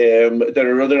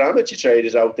 There are other amateur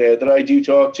traders out there that I do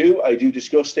talk to, I do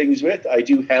discuss things with, I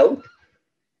do help.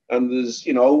 And there's,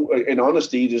 you know, in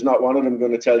honesty, there's not one of them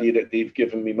going to tell you that they've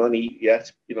given me money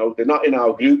yet. You know, they're not in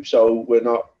our group, so we're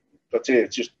not That's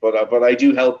it. Just, but I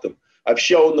do help them. I've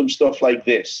shown them stuff like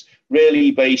this,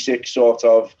 really basic sort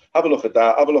of, have a look at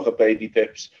that, have a look at baby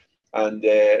pips. And,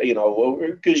 you know,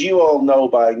 because you all know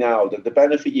by now that the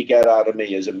benefit you get out of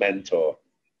me as a mentor,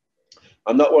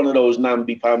 I'm not one of those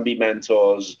namby-pamby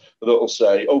mentors that'll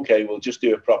say, okay, we'll just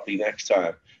do it properly next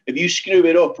time. If you screw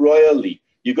it up royally,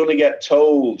 you're going to get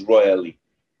told royally.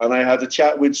 And I had a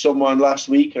chat with someone last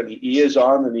week, and he is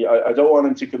on, and I don't want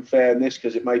him to confirm this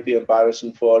because it might be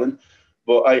embarrassing for him,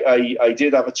 but I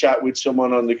did have a chat with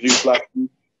someone on the group last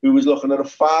week who was looking at a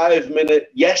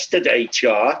 5-minute yesterday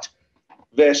chart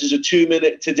versus a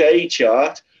 2-minute today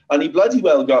chart, and he bloody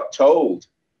well got told.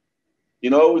 You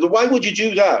know, why would you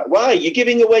do that? Why? You're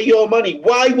giving away your money.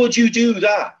 Why would you do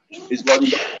that? Is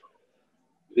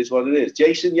what it is.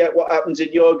 Jason, yeah, what happens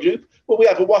in your group? Well, we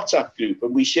have a WhatsApp group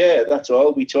and we share. That's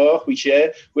all. We talk, we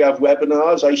share. We have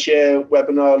webinars. I share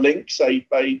webinar links. I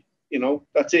you know,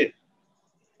 that's it.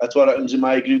 That's what happens in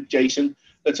my group, Jason.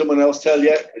 Let someone else tell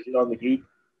you because you're on the group.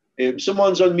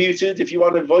 Someone's unmuted. If you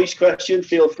want a voice question,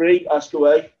 feel free. Ask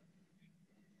away.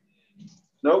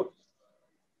 No?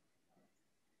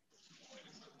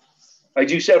 I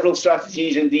do several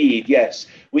strategies indeed, yes.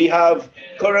 We have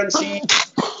currency.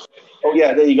 Oh,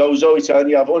 yeah, there you go, Zoe.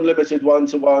 You have unlimited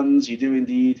one-to-ones. You do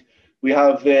indeed. We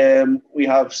have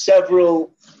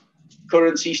several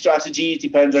currency strategies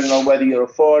depending on whether you're a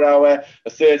 4-hour, a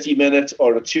 30-minute,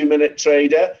 or a 2-minute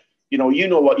trader. You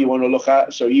know what you want to look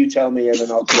at, so you tell me and then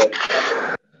I'll play.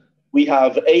 We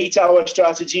have 8-hour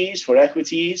strategies for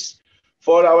equities,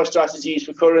 4-hour strategies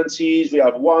for currencies. We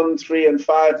have 1, 3, and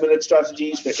 5-minute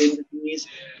strategies for indices,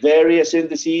 various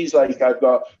indices, like I've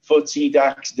got FTSE,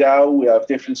 DAX, Dow. We have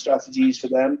different strategies for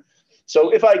them.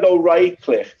 So if I go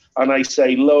right-click and I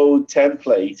say load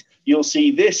template, you'll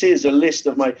see this is a list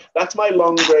of that's my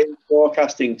long-range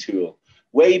forecasting tool.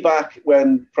 Way back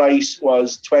when price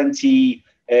was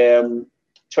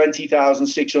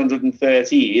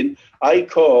 20,613, I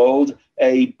called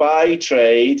a buy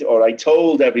trade, or I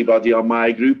told everybody on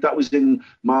my group, that was in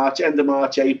March, end of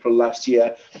March, April last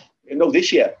year, no,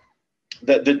 this year,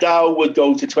 that the Dow would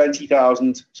go to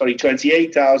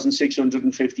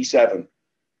 28,657.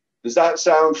 Does that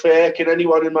sound fair? Can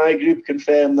anyone in my group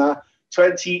confirm that?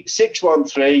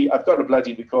 2613. I've got a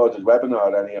bloody recorded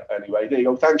webinar anyway. There you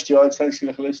go. Thanks, George. Thanks,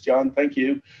 Nicholas. John, thank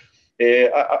you.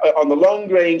 On the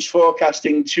long-range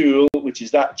forecasting tool, which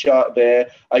is that chart there,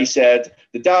 I said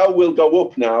the Dow will go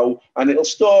up now, and it'll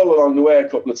stall along the way a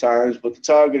couple of times, but the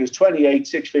target is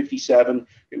 28,657.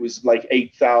 It was like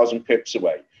 8,000 pips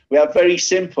away. We have very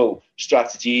simple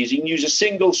strategies. You can use a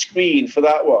single screen for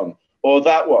that one or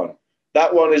that one.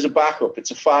 That one is a backup.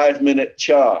 It's a 5-minute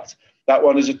chart. That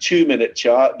one is a 2-minute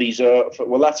chart. These are,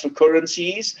 that's for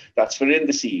currencies. That's for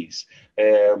indices.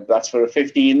 That's for a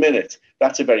 15-minute.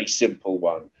 That's a very simple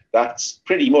one. That's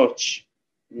pretty much,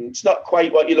 it's not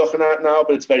quite what you're looking at now,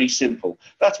 but it's very simple.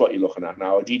 That's what you're looking at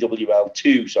now. A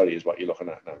DWL2, sorry, is what you're looking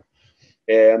at now.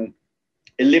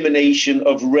 Elimination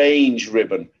of range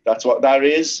ribbon. That's what that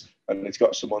is. And it's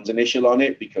got someone's initial on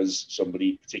it because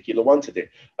somebody particular wanted it.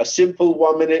 A simple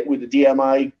 1 minute with the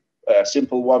DMI,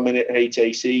 simple 1 minute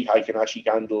HAC, Heiken-Ashi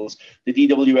candles, the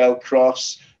DWL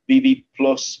cross, BB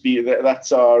plus,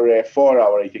 that's our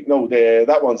 4-hour, I think. No,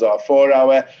 that one's our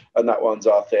 4-hour and that one's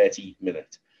our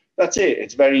 30-minute. That's it.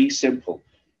 It's very simple.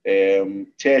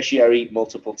 Tertiary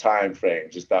multiple time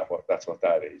frames, that's what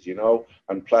that is, you know.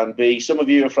 And plan B, some of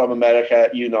you are from America,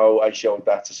 you know, I showed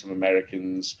that to some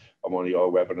Americans on one of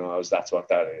your webinars. That's what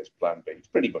that is, plan B. It's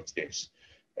pretty much this.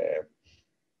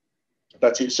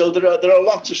 That's it. So there are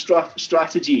lots of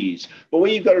strategies, but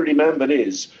what you've got to remember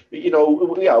is, you know,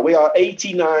 we are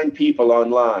 89 people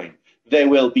online. There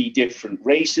will be different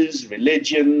races,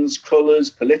 religions, colours,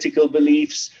 political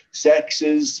beliefs,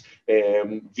 sexes,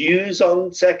 views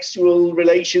on sexual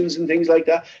relations and things like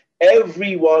that.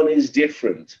 Everyone is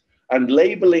different. And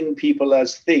labeling people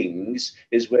as things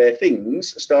is where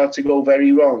things start to go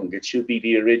very wrong. It should be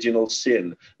the original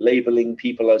sin, labeling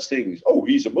people as things. Oh,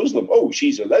 he's a Muslim. Oh,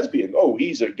 she's a lesbian. Oh,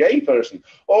 he's a gay person.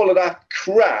 All of that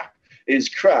crap is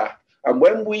crap. And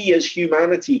when we as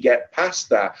humanity get past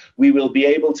that, we will be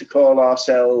able to call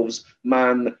ourselves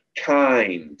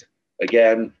mankind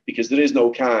again, because there is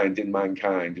no kind in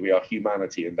mankind. We are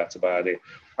humanity, and that's about it.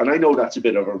 And I know that's a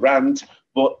bit of a rant,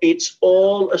 but it's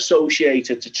all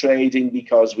associated to trading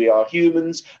because we are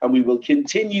humans and we will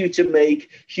continue to make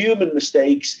human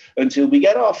mistakes until we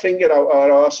get our finger out our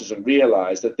arses and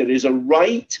realize that there is a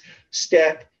right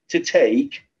step to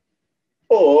take,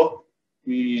 or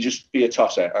you just be a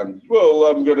tosser and, well,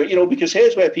 I'm going to, you know, because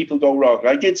here's where people go wrong.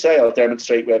 I did say I'll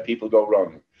demonstrate where people go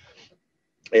wrong.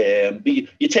 But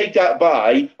you take that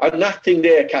buy, and that thing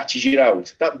there catches you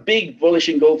out. That big bullish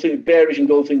engulfing, bearish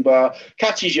engulfing bar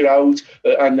catches you out,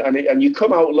 and you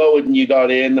come out lower than you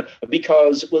got in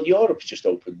because, well, Europe's just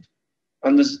opened.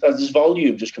 And there's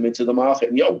volume just come into the market,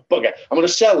 and oh bugger, I'm going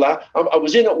to sell that. I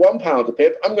was in at £1 a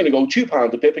pip. I'm going to go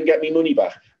 £2 a pip and get me money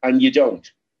back, and you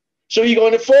don't. So you go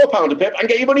in at £4 a pip and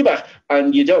get your money back,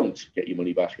 and you don't get your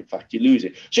money back. In fact, you lose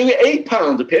it. So you get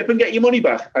 £8 a pip and get your money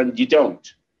back, and you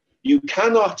don't. You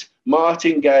cannot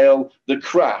martingale the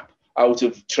crap out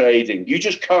of trading. You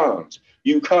just can't.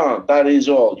 You can't. That is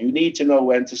all. You need to know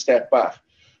when to step back.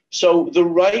 So the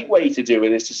right way to do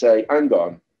it is to say, hang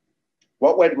on,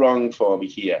 what went wrong for me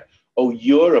here? Oh,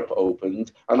 Europe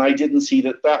opened, and I didn't see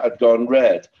that had gone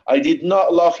red. I did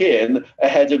not lock in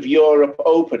ahead of Europe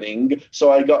opening,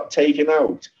 so I got taken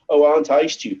out. Oh, aren't I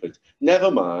stupid? Never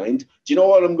mind. Do you know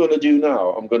what I'm going to do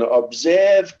now? I'm going to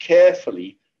observe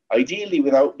carefully, ideally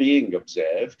without being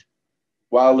observed,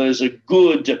 while there's a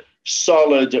good,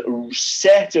 solid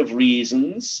set of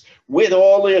reasons with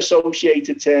all the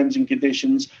associated terms and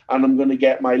conditions, and I'm going to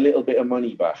get my little bit of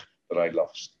money back that I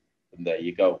lost. And there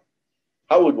you go.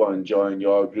 How would one join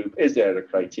your group? Is there a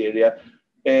criteria?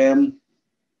 Ahmed,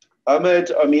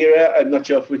 Amira, I'm not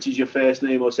sure which is your first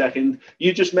name or second.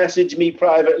 You just message me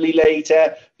privately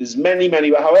later. There's many,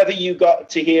 however you got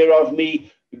to hear of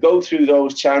me, go through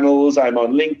those channels. I'm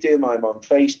on LinkedIn, I'm on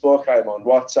Facebook, I'm on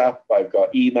WhatsApp, I've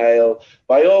got email.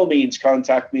 By all means,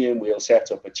 contact me and we'll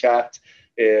set up a chat.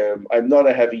 I'm not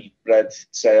a heavy bread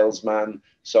salesman,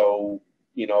 so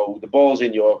you know, the ball's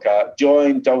in your court.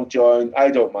 Join, don't join,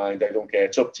 I don't mind, I don't care,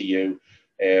 it's up to you.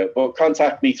 But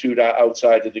contact me through that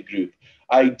outside of the group.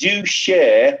 I do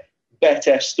share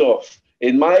better stuff.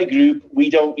 In my group, we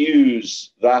don't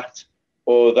use that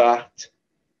or that.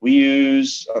 We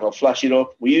use, and I'll flash it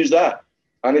up, we use that.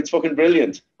 And it's fucking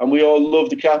brilliant. And we all love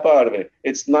the crap out of it.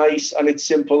 It's nice and it's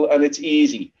simple and it's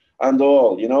easy and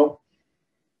all, you know.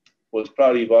 Was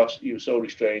proud of you, boss. You were so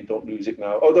restrained. Don't lose it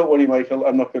now. Oh, don't worry, Michael.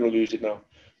 I'm not going to lose it now.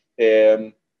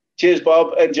 Cheers,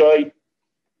 Bob. Enjoy.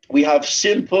 We have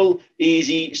simple,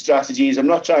 easy strategies. I'm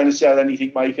not trying to sell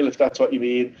anything, Michael, if that's what you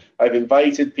mean. I've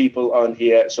invited people on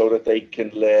here so that they can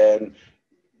learn.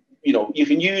 You know, you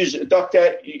can use,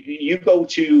 Doctor, you go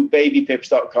to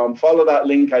babypips.com, follow that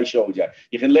link I showed you.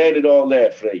 You can learn it all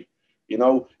there free. You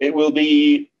know, it will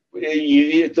be,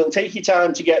 it'll take you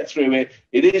time to get through it.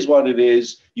 It is what it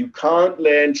is. You can't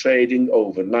learn trading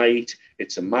overnight.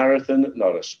 It's a marathon,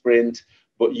 not a sprint,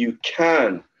 but you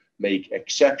can make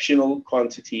exceptional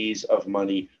quantities of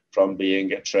money from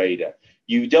being a trader.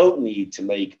 You don't need to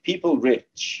make people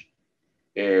rich.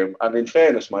 And in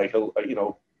fairness, Michael, you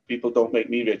know, people don't make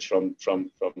me rich from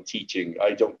teaching.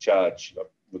 I don't charge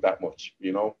with that much,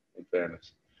 you know, in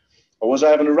fairness. Or was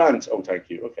I having a rant? Oh, thank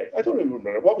you. Okay. I don't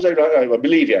remember. What was I? I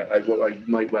believe you. I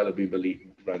might well have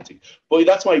been ranting. But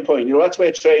that's my point. You know, that's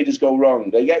where traders go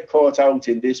wrong. They get caught out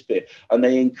in this bit and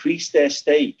they increase their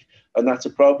stake. And that's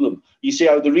a problem. You see,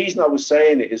 the reason I was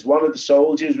saying it is one of the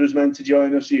soldiers was meant to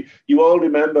join us. You all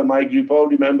remember, my group all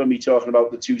remember me talking about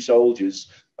the two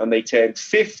soldiers, and they turned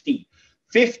 50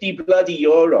 bloody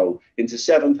euro into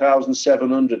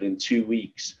 7,700 in 2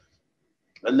 weeks.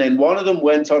 And then one of them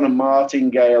went on a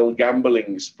martingale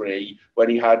gambling spree when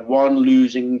he had one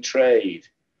losing trade.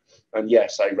 And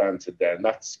yes, I ranted then.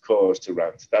 That's cause to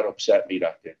rant. That upset me,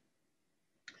 that did.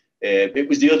 It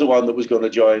was the other one that was going to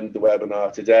join the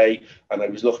webinar today, and I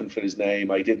was looking for his name.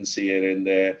 I didn't see it in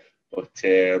there. But,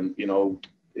 you know,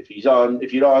 if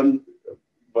you're on,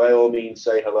 by all means,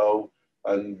 say hello.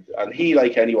 And he,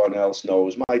 like anyone else,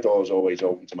 knows my door's always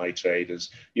open to my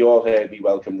traders. You all heard me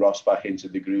welcome Ross back into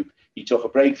the group. He took a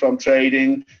break from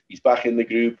trading. He's back in the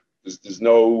group. There's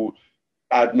no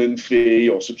admin fee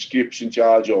or subscription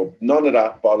charge or none of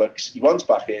that bollocks. He wants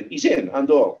back in. He's in and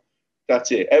all.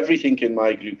 That's it. Everything in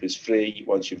my group is free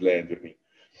once you've learned with me.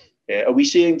 Are we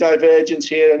seeing divergence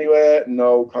here anywhere?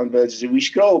 No, convergence. If we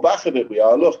scroll back a bit, we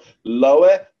are. Look,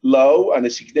 lower, low, and a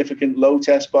significant low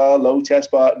test bar, low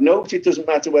test bar. Note it doesn't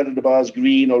matter whether the bar's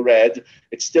green or red.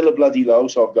 It's still a bloody low.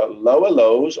 So I've got lower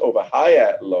lows over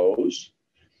higher lows.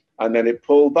 And then it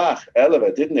pulled back,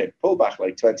 elevator, didn't it? Pulled back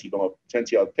like 20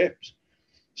 odd pips.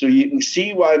 So you can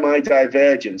see why my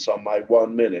divergence on my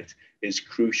 1 minute is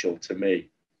crucial to me.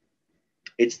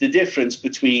 It's the difference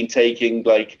between taking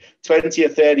like 20 or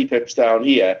 30 pips down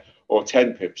here or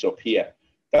 10 pips up here.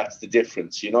 That's the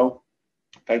difference, you know.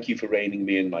 Thank you for reining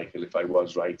me in, Michael, if I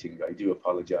was writing. I do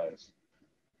apologize.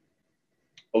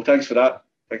 Oh, thanks for that.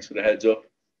 Thanks for the heads up.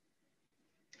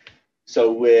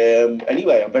 So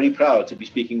anyway, I'm very proud to be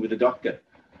speaking with a doctor.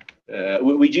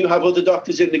 We do have other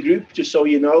doctors in the group, just so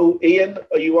you know. Ian,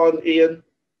 are you on, Ian?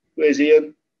 Where's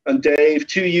Ian? And Dave,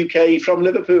 2 UK from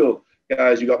Liverpool.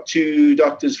 Guys, we've got 2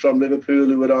 doctors from Liverpool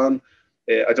who are on.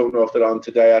 I don't know if they're on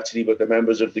today, actually, but they're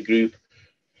members of the group.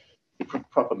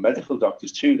 Proper medical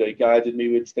doctors too. They guided me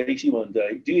with Stacey one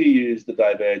day. Do you use the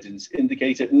divergence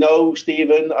indicator? No,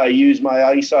 Stephen, I use my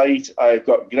eyesight. I've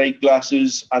got great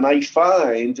glasses, and I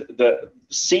find that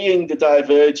seeing the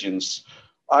divergence,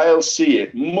 I'll see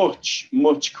it much,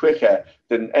 much quicker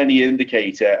than any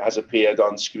indicator has appeared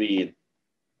on screen.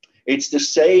 It's the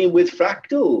same with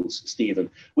fractals, Stephen.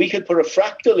 We could put a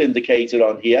fractal indicator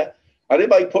on here, and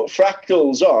if I put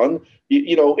fractals on,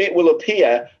 you know, it will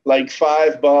appear like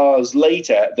 5 bars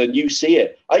later than you see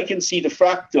it. I can see the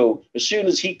fractal as soon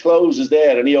as he closes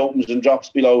there and he opens and drops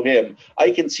below him.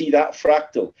 I can see that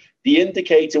fractal. The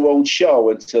indicator won't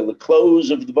show until the close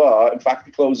of the bar, in fact,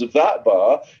 the close of that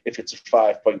bar, if it's a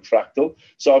 5-point fractal.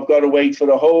 So I've got to wait for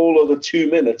a whole other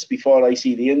 2 minutes before I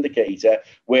see the indicator,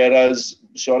 whereas,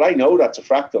 sure, I know that's a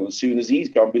fractal as soon as he's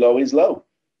gone below his low.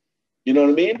 You know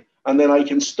what I mean? And then I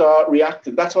can start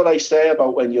reacting. That's what I say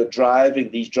about when you're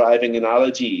driving, these driving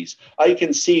analogies. I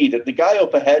can see that the guy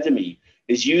up ahead of me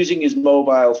is using his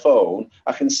mobile phone.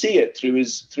 I can see it through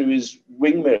his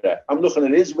wing mirror. I'm looking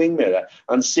at his wing mirror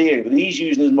and seeing that he's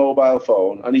using his mobile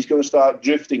phone and he's going to start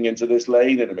drifting into this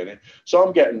lane in a minute. So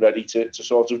I'm getting ready to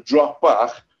sort of drop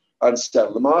back and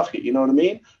sell the market. You know what I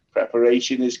mean?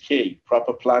 Preparation is key,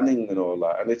 proper planning and all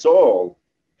that. And it's all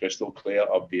crystal clear,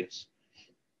 obvious.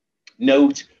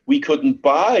 Note, we couldn't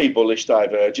buy bullish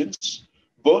divergence,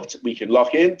 but we can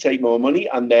lock in, take more money,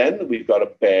 and then we've got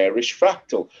a bearish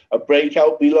fractal, a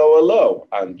breakout below a low,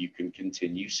 and you can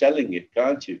continue selling it,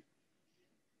 can't you?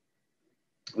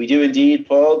 We do indeed,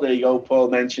 Paul. There you go. Paul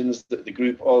mentions that the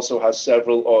group also has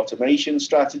several automation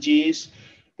strategies.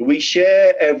 We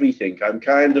share everything. I'm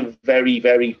kind of very,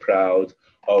 very proud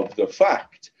of the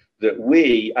fact that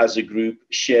we as a group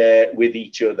share with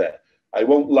each other. I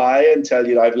won't lie and tell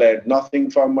you I've learned nothing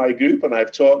from my group and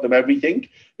I've taught them everything.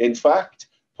 In fact,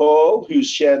 Paul, who's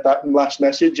shared that last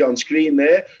message on screen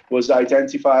there, was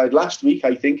identified last week,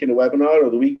 I think, in a webinar or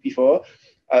the week before,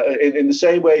 in the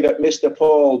same way that Mr.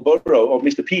 Paul Burrow or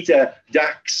Mr. Peter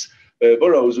Dax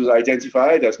Burrows was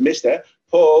identified as Mr.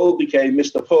 Paul became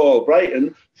Mr. Paul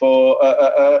Brighton for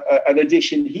an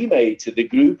addition he made to the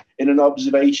group in an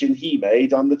observation he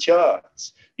made on the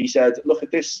charts. He said, look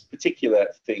at this particular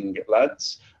thing,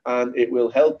 lads, and it will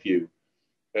help you.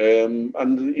 And,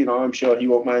 you know, I'm sure he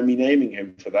won't mind me naming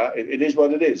him for that. It is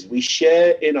what it is. We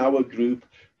share in our group.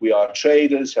 We are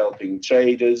traders helping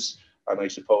traders. And I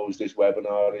suppose this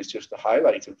webinar is just a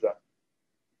highlight of that.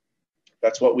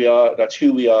 That's what we are. That's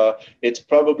who we are. It's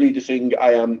probably the thing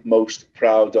I am most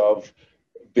proud of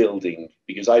building,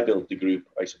 because I built the group,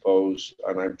 I suppose,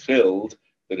 and I'm thrilled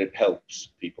that it helps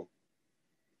people.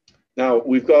 Now,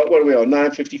 we've got, what are we on,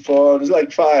 9:54. There's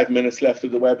like 5 minutes left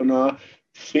of the webinar.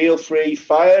 Feel free,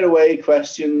 fire away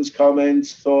questions,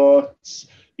 comments, thoughts.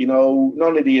 You know,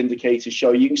 none of the indicators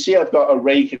show. You can see I've got a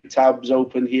rake of tabs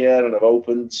open here, and I've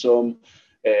opened some.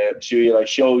 I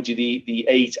showed you the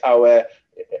 8-hour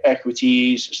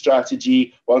equities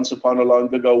strategy once upon a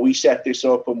long ago. We set this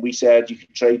up and we said you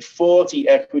could trade 40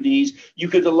 equities. You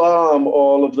could alarm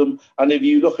all of them. And if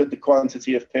you look at the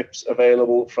quantity of pips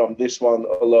available from this one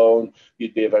alone,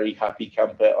 you'd be a very happy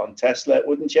camper on Tesla,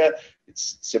 wouldn't you?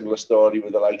 It's a similar story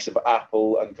with the likes of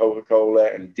Apple and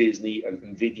Coca-Cola and Disney and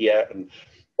Nvidia and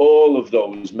all of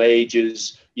those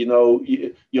majors. You know,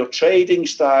 your trading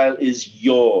style is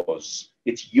yours.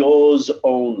 It's yours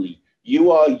only.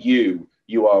 You are you.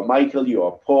 You are Michael, you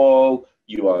are Paul,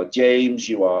 you are James,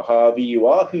 you are Harvey, you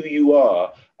are who you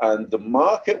are. And the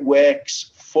market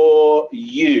works for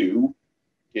you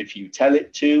if you tell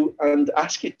it to and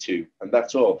ask it to, and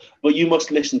that's all. But you must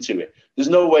listen to it. There's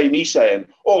no way me saying,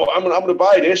 oh, I'm going to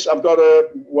buy this. I've got a,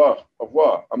 what?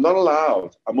 I'm not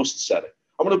allowed. I must sell it.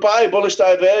 I'm going to buy bullish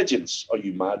divergence. Are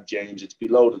you mad, James? It's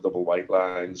below the double white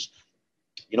lines.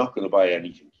 You're not going to buy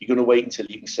anything. You're going to wait until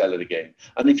you can sell it again.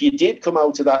 And if you did come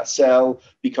out of that sell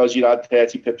because you had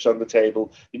 30 pips on the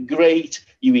table, great.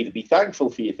 You either be thankful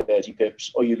for your 30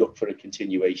 pips or you look for a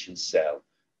continuation sell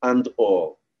and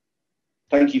all.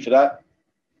 Thank you for that.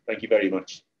 Thank you very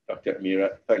much, Dr.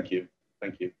 Amira. Thank you.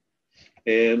 Thank you.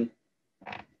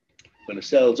 When a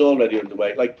sell's already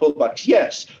underway, like pullbacks,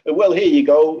 yes. Well, here you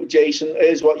go, Jason.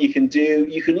 Here's what you can do.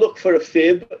 You can look for a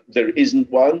fib. There isn't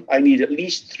one. I need at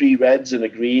least 3 reds and a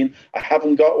green. I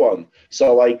haven't got one,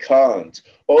 so I can't.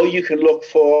 Or you can look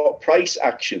for price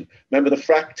action. Remember the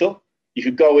fractal? You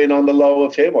could go in on the low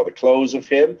of him or the close of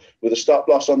him with a stop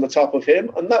loss on the top of him,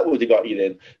 and that would have got you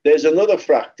in. There's another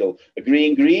fractal, a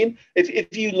green.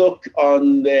 If you look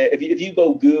on there, if you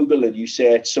go Google and you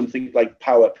search something like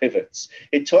power pivots,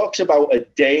 it talks about a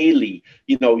daily,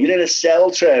 you're in a sell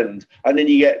trend, and then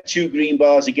you get 2 green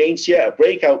bars against you, a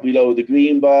breakout below the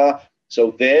green bar.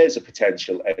 So there's a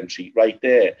potential entry right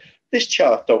there. This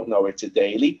chart don't know it's a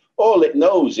daily. All it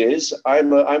knows is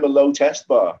I'm a low test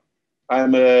bar.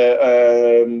 I'm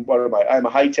I'm a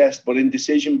high test but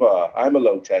indecision bar. I'm a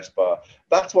low test bar.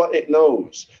 That's what it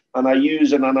knows. And I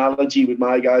use an analogy with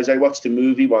my guys. I watched a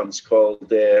movie once called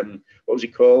what was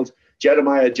it called?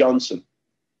 Jeremiah Johnson.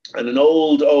 And an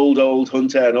old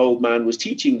hunter, an old man, was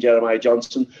teaching Jeremiah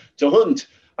Johnson to hunt.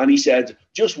 And he said,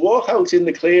 just walk out in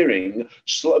the clearing,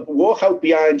 walk out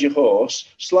behind your horse,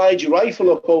 slide your rifle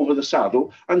up over the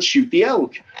saddle and shoot the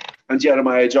elk. And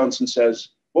Jeremiah Johnson says,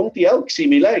 won't the elk see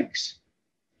me legs?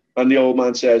 And the old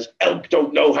man says, elk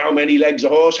don't know how many legs a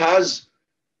horse has.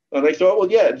 And I thought, well,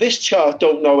 yeah, this chart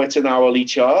don't know it's an hourly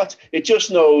chart. It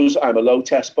just knows I'm a low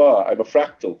test bar. I'm a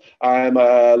fractal. I'm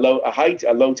a low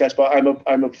test bar. I'm a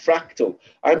fractal.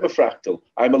 I'm a fractal.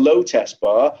 I'm a low test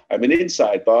bar. I'm an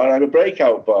inside bar. I'm a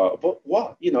breakout bar. But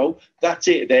what? That's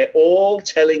it. They're all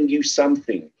telling you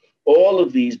something. All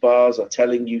of these bars are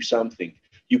telling you something.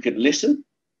 You can listen,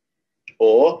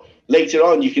 or later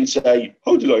on you can say,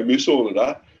 how did I miss all of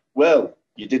that? Well,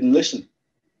 you didn't listen.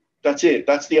 That's it.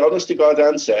 That's the honest to God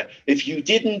answer. If you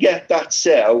didn't get that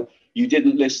sell, you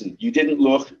didn't listen. You didn't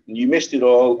look, and you missed it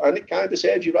all, and it kind of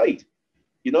serves you right.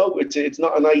 It's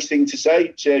not a nice thing to say.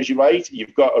 It serves you right.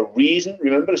 You've got a reason.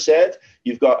 Remember I said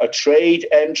you've got a trade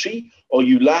entry, or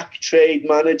you lack trade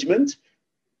management.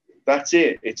 That's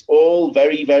it. It's all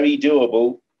very, very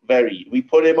doable. We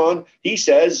put him on. He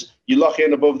says you lock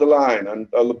in above the line, and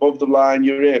above the line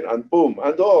you're in, and boom,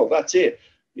 and all. That's it.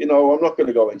 I'm not going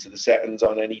to go into the settings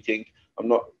on anything. I'm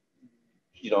not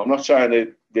trying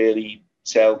to really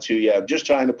sell to you. I'm just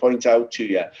trying to point out to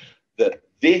you that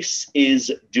this is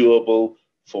doable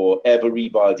for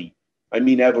everybody. I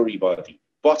mean, everybody.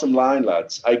 Bottom line,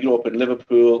 lads, I grew up in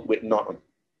Liverpool with nothing,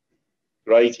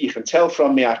 right? You can tell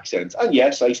from my accent. And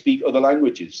yes, I speak other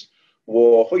languages.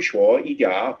 Ja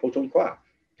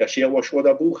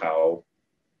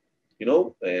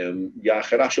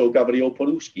хорошо говорил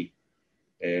по-русски.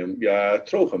 Я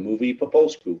trochę mówi po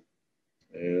polsku.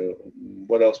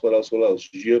 What else?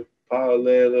 Je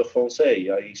parle le français.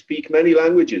 I speak many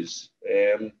languages.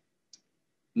 I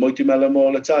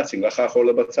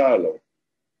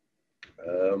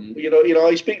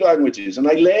speak languages, and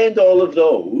I learned all of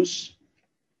those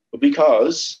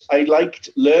because I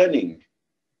liked learning.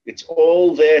 It's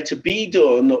all there to be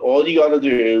done. All you got to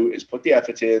do is put the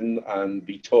effort in and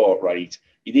be taught right.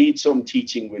 You need some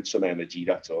teaching with some energy,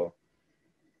 that's all.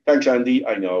 Thanks, Andy.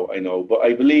 I know. But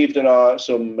I believe there are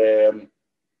some... the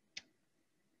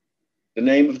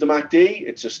name of the MACD,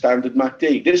 it's a standard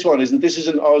MACD. This is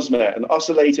an OSMA, an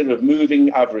oscillator of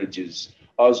moving averages.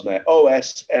 OSMA,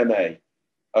 O-S-M-A.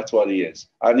 That's what he is.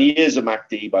 And he is a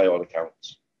MACD by all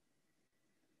accounts.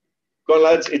 Go on,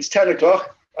 lads. It's 10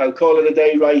 o'clock. I'll call it a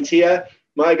day right here.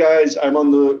 My guys, I'm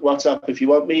on the WhatsApp if you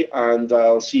want me, and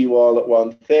I'll see you all at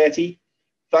 1:30.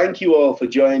 Thank you all for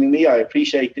joining me. I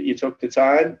appreciate that you took the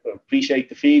time. I appreciate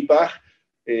the feedback.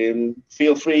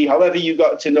 Feel free, however you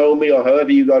got to know me or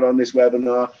however you got on this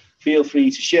webinar, feel free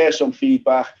to share some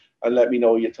feedback and let me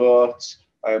know your thoughts.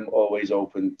 I'm always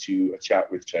open to a chat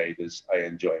with traders. I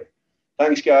enjoy it.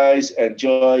 Thanks, guys.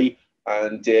 Enjoy.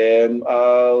 And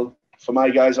for my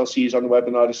guys, I'll see you on the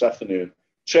webinar this afternoon.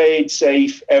 Trade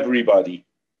safe, everybody.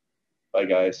 Bye,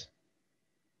 guys.